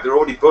already hyped, they're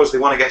already buzzed, they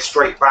want to get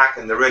straight back,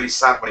 and they're really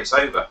sad when it's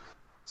over.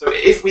 So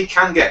if we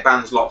can get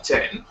bands locked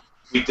in,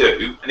 we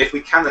do, and if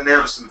we can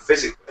announce them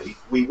physically,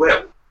 we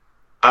will.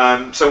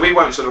 So we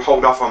won't sort of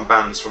hold off on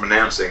bands from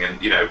announcing, and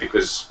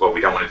because we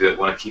don't want to do it,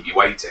 we want to keep you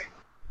waiting.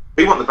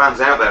 We want the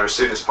bands out there as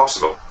soon as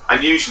possible,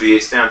 and usually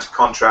it's down to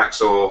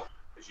contracts or,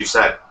 as you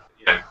said,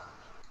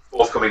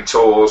 forthcoming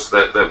tours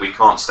that we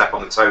can't step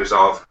on the toes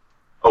of,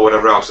 or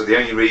whatever else. So the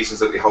only reasons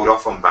that we hold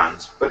off on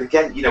bands. But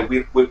again,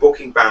 we're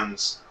booking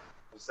bands.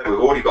 As I said, we've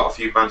already got a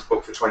few bands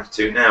booked for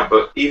 22 now,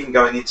 but even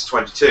going into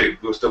 22,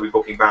 we'll still be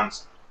booking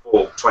bands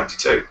for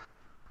 22.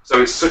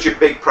 So it's such a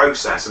big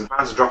process, and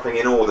bands are dropping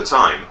in all the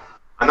time.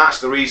 And that's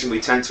the reason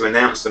we tend to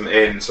announce them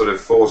in sort of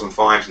 4s and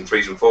 5s and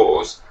 3s and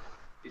 4s,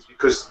 is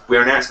because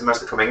we're announcing them as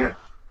they're coming in.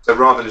 So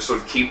rather than just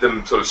sort of keep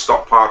them sort of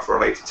stockpiled for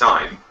a later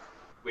time,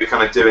 we're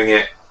kind of doing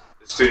it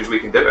as soon as we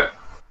can do it.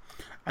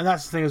 And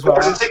that's the thing as well.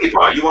 As a ticket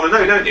buyer, you want to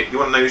know, don't you? You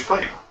want to know who's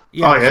playing.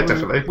 Yeah, yeah,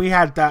 definitely. We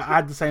had that. I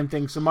had the same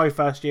thing. So my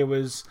first year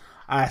was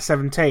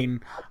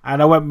 17,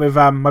 and I went with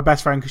my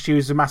best friend because she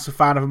was a massive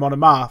fan of Modern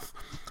Math,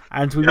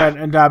 and we went.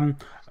 And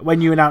when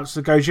you announced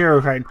the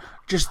Gojira train,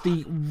 just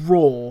the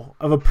roar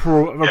of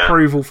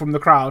approval from the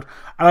crowd,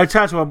 and I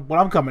turned to him, "Well,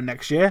 I'm coming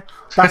next year.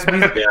 That's me.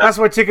 That's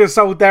my tickets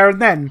sold there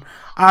and then."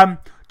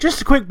 Just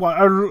a quick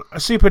one, a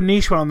super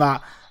niche one on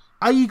that.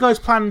 Are you guys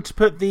planning to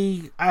put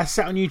the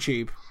set on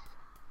YouTube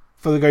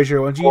for the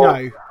Gojira one? Do you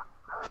know?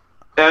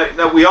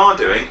 No, we are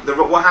doing.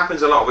 What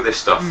happens a lot with this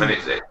stuff, and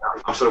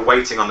I'm sort of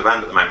waiting on the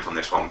band at the moment on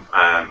this one.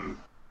 Not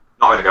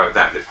going to go with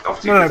that.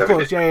 Obviously, no, of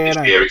course, this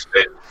year it's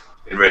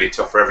been really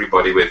tough for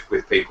everybody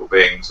with people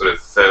being sort of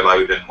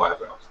furloughed and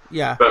whatever else.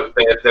 Yeah. But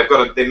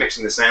they're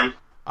mixing the sound.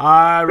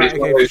 Right,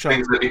 okay, for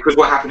sure. Because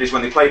what happened is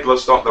when they play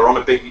Bloodstock, they're on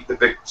the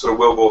big sort of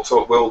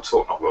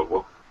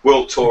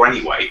world tour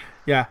anyway.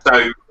 Yeah.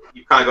 So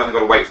you've kind of got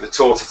to wait for the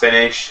tour to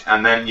finish,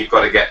 and then you've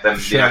got to get them.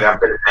 Sure. They have a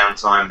bit of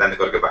downtime. Then they've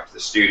got to go back to the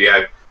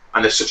studio,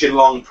 and there's such a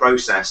long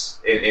process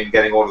in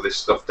getting all of this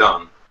stuff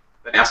done.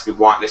 Then it has to be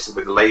whitelisted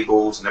with the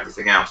labels and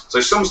everything else. So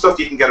some stuff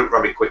you can get up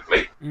very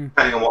quickly,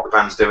 depending on what the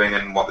band's doing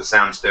and what the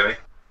sound's doing.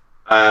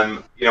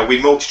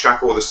 We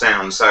multi-track all the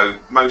sound, so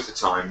most of the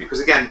time, because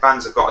again,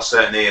 bands have got a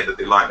certain ear that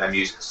they like their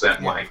music a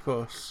certain way. Of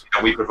course.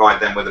 We provide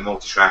them with a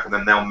multi-track, and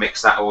then they'll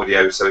mix that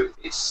audio, so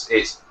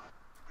it's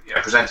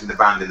presenting the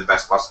band in the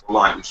best possible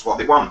light, which is what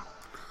they want.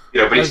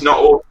 But it's not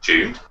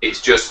auto-tuned.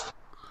 It's just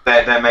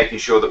they're making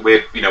sure that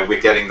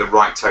we're getting the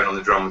right tone on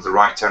the drums, the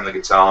right tone on the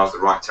guitars, the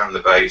right tone on the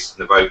bass,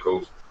 and the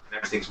vocals, and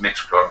everything's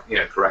mixed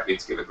correctly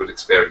to give a good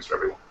experience for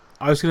everyone.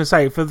 I was going to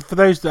say, for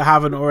those that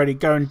haven't already,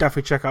 go and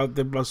definitely check out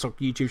the Bloodstock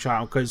YouTube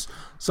channel, because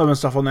some of the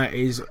stuff on there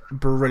is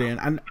brilliant,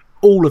 and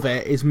all of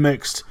it is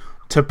mixed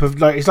to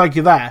it's like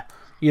you're there,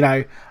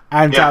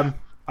 And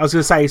I was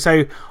going to say,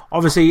 so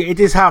obviously it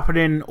is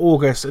happening in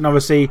August, and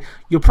obviously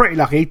you're pretty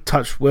lucky,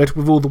 touch wood,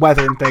 with all the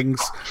weather and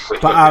things.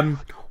 But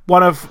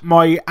one of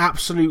my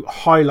absolute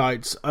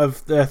highlights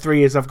of the 3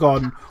 years I've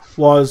gone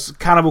was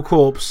Cannibal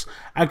Corpse,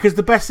 and because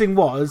the best thing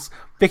was,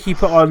 Vicky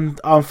put on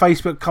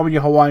Facebook, "Come in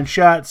your Hawaiian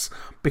shirts,"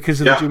 because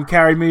of the Jim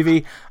Carrey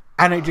movie,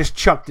 and it just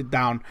chucked it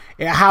down.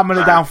 It hammered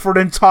it down for an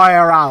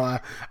entire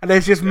hour, and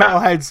there's just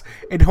metalheads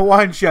in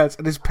Hawaiian shirts,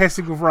 and it's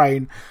pissing with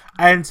rain.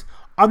 And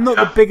I'm not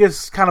the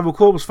biggest Cannibal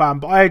Corpse fan,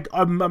 but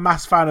I'm a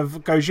massive fan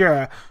of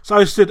Gojira, so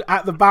I stood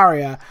at the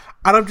barrier,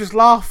 and I'm just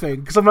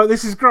laughing, because I'm like,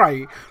 this is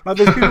great. Like,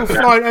 there's people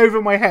flying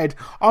over my head,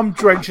 I'm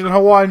drenched in a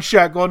Hawaiian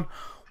shirt going,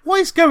 what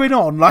is going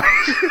on? Like,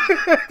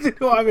 do you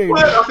know what I mean?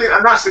 Well, I think,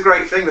 and that's the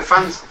great thing, the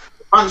fans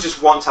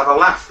just want to have a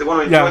laugh. They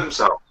want to enjoy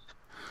themselves.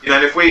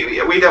 And if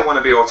we don't want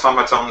to be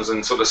automatons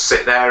and sort of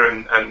sit there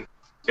and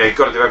you've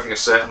got to do everything a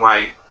certain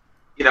way.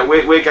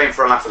 We're game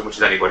for a laugh as much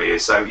as anybody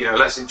is. So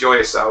let's enjoy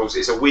ourselves.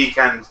 It's a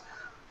weekend,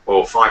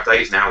 or 5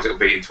 days now, as it'll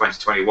be in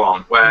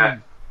 2021,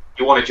 where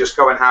you want to just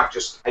go and have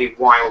just a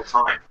wild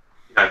time.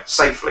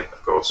 Safely,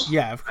 of course.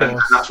 Yeah, of course. And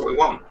that's what we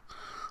want.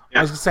 Yeah.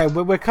 I was going to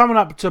say, we're coming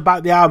up to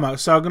about the hour mark,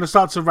 so I'm going to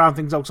start to round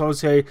things up, because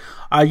obviously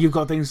you've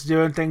got things to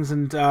do and things,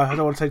 and I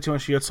don't want to take too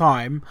much of your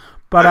time.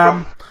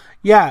 But,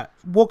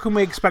 what can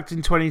we expect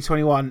in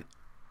 2021?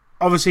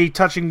 Obviously,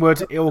 touching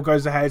wood, it all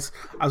goes ahead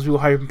as we all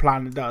hope and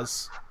plan it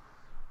does.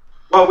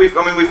 Well, we've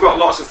got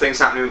lots of things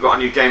happening. We've got a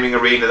new gaming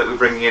arena that we're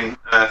bringing in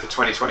for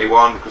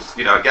 2021, because,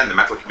 again, the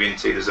metal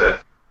community, there's a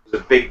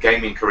big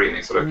gaming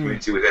arena sort of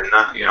community within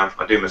that.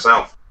 I do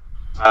myself.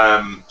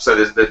 So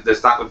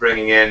there's that we're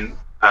bringing in.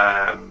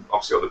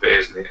 Obviously all the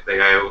beers and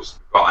the ales.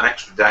 We've got an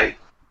extra day,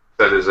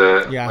 so there's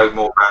a load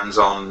more bands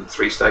on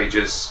 3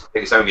 stages. I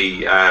think it's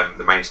only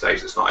the main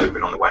stage that's not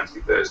open on the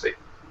Wednesday, Thursday.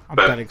 I'm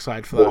dead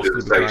excited for that. All the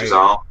other stages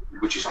are,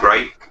 which is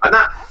great. And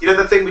that,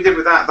 the thing we did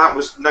with that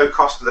was no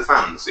cost to the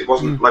fans. It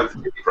wasn't low for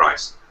the ticket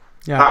price.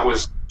 Yeah. That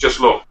was just,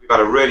 look, we've had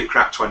a really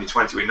crap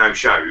 2020 with no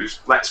shows.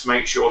 Let's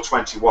make sure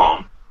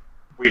 21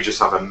 we just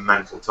have a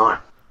mental time.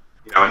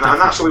 And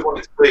that's what we want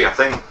it to be.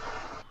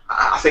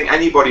 I think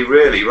anybody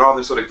really, rather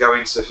than sort of go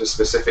into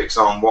specifics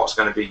on what's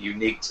going to be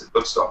unique to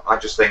Bloodstock, I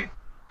just think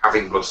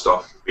having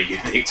Bloodstock be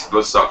unique to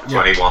Bloodstock for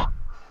 21.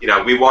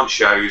 We want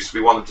shows,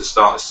 we want them to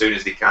start as soon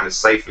as they can, as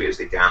safely as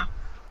they can,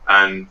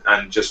 and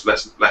just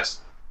let's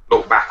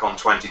look back on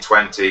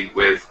 2020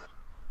 with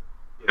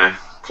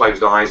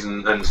closed eyes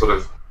and sort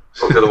of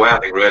look the other way. I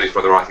think really is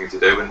the right thing to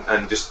do,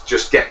 and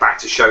just get back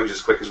to shows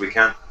as quick as we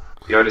can,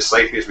 and as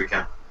safely as we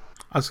can.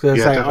 I was going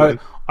to say,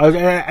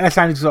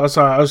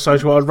 I was sorry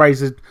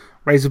to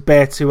raise a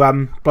beer to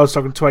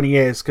Bloodstock in 20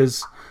 years,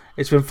 because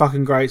it's been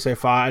fucking great so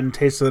far, and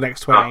here's to the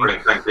next 20. Oh,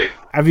 brilliant, thank you.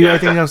 Have you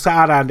anything else to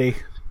add, Andy?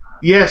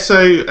 Yeah,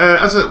 so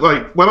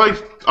when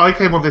I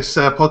came on this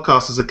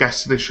podcast as a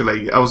guest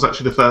initially, I was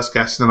actually the first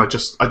guest, and then I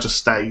just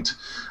stayed.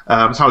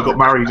 That's how I got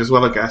married as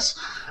well, I guess.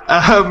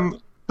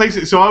 But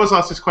basically, so I was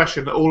asked this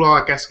question. All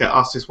our guests get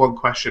asked this one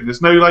question.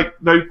 There's no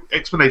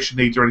explanation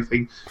needed or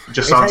anything.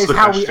 Just answer the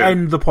question. It's how we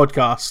end the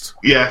podcast.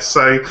 Yeah,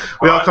 so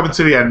we are coming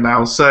to the end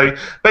now. So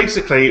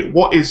basically,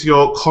 what is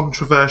your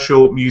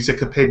controversial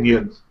music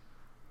opinion?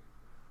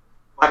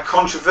 My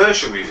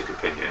controversial music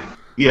opinion?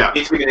 Yeah.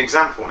 You need to give me an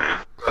example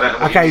now.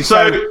 Okay,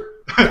 so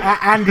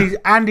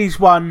Andy's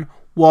one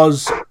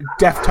was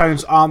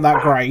Deftones aren't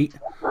that great,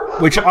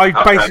 which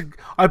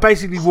I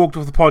basically walked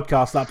off the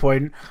podcast at that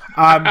point.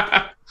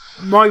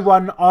 My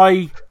one,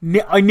 I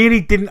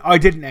nearly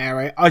didn't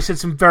air it. I said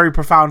some very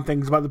profound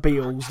things about the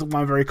Beatles that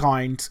weren't very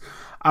kind,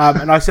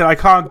 and I said I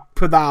can't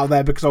put that out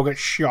there because I'll get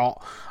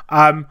shot.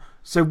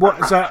 So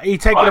are you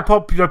taking a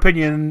popular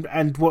opinion,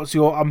 and what's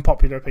your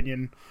unpopular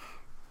opinion?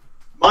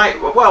 For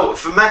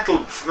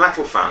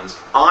metal fans,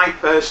 I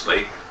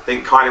personally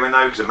think Kylie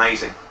Minogue is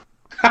amazing.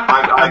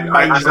 I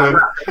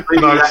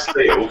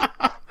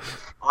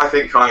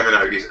think Kylie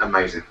Minogue is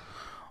amazing.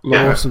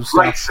 Awesome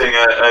stuff. Great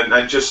singer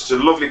and just a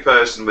lovely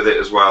person with it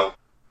as well.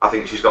 I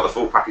think she's got the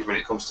full package when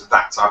it comes to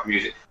that type of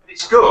music.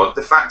 It's good.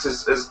 The fact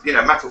as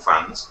metal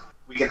fans,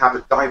 we can have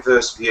a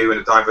diverse view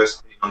and a diverse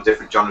opinion on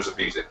different genres of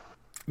music.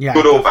 Yeah,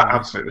 good or bad.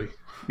 Absolutely.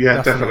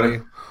 Yeah,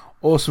 definitely.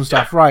 Awesome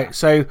stuff. Right,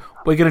 so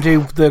we're going to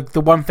do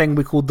the one thing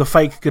we call the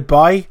fake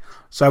goodbye.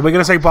 So we're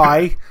going to say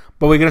bye,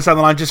 but we're going to stay on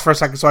the line just for a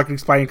second so I can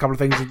explain a couple of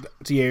things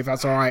to you, if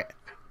that's all right.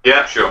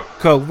 Yeah, sure.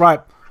 Cool.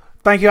 Right.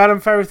 Thank you, Adam,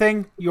 for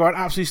everything. You are an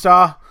absolute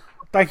star.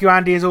 Thank you,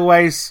 Andy, as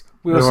always.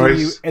 We will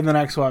see you in the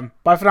next one.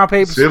 Bye for now,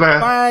 peeps. See you later.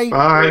 Bye.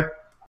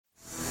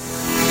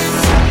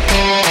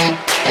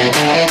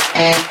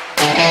 Bye.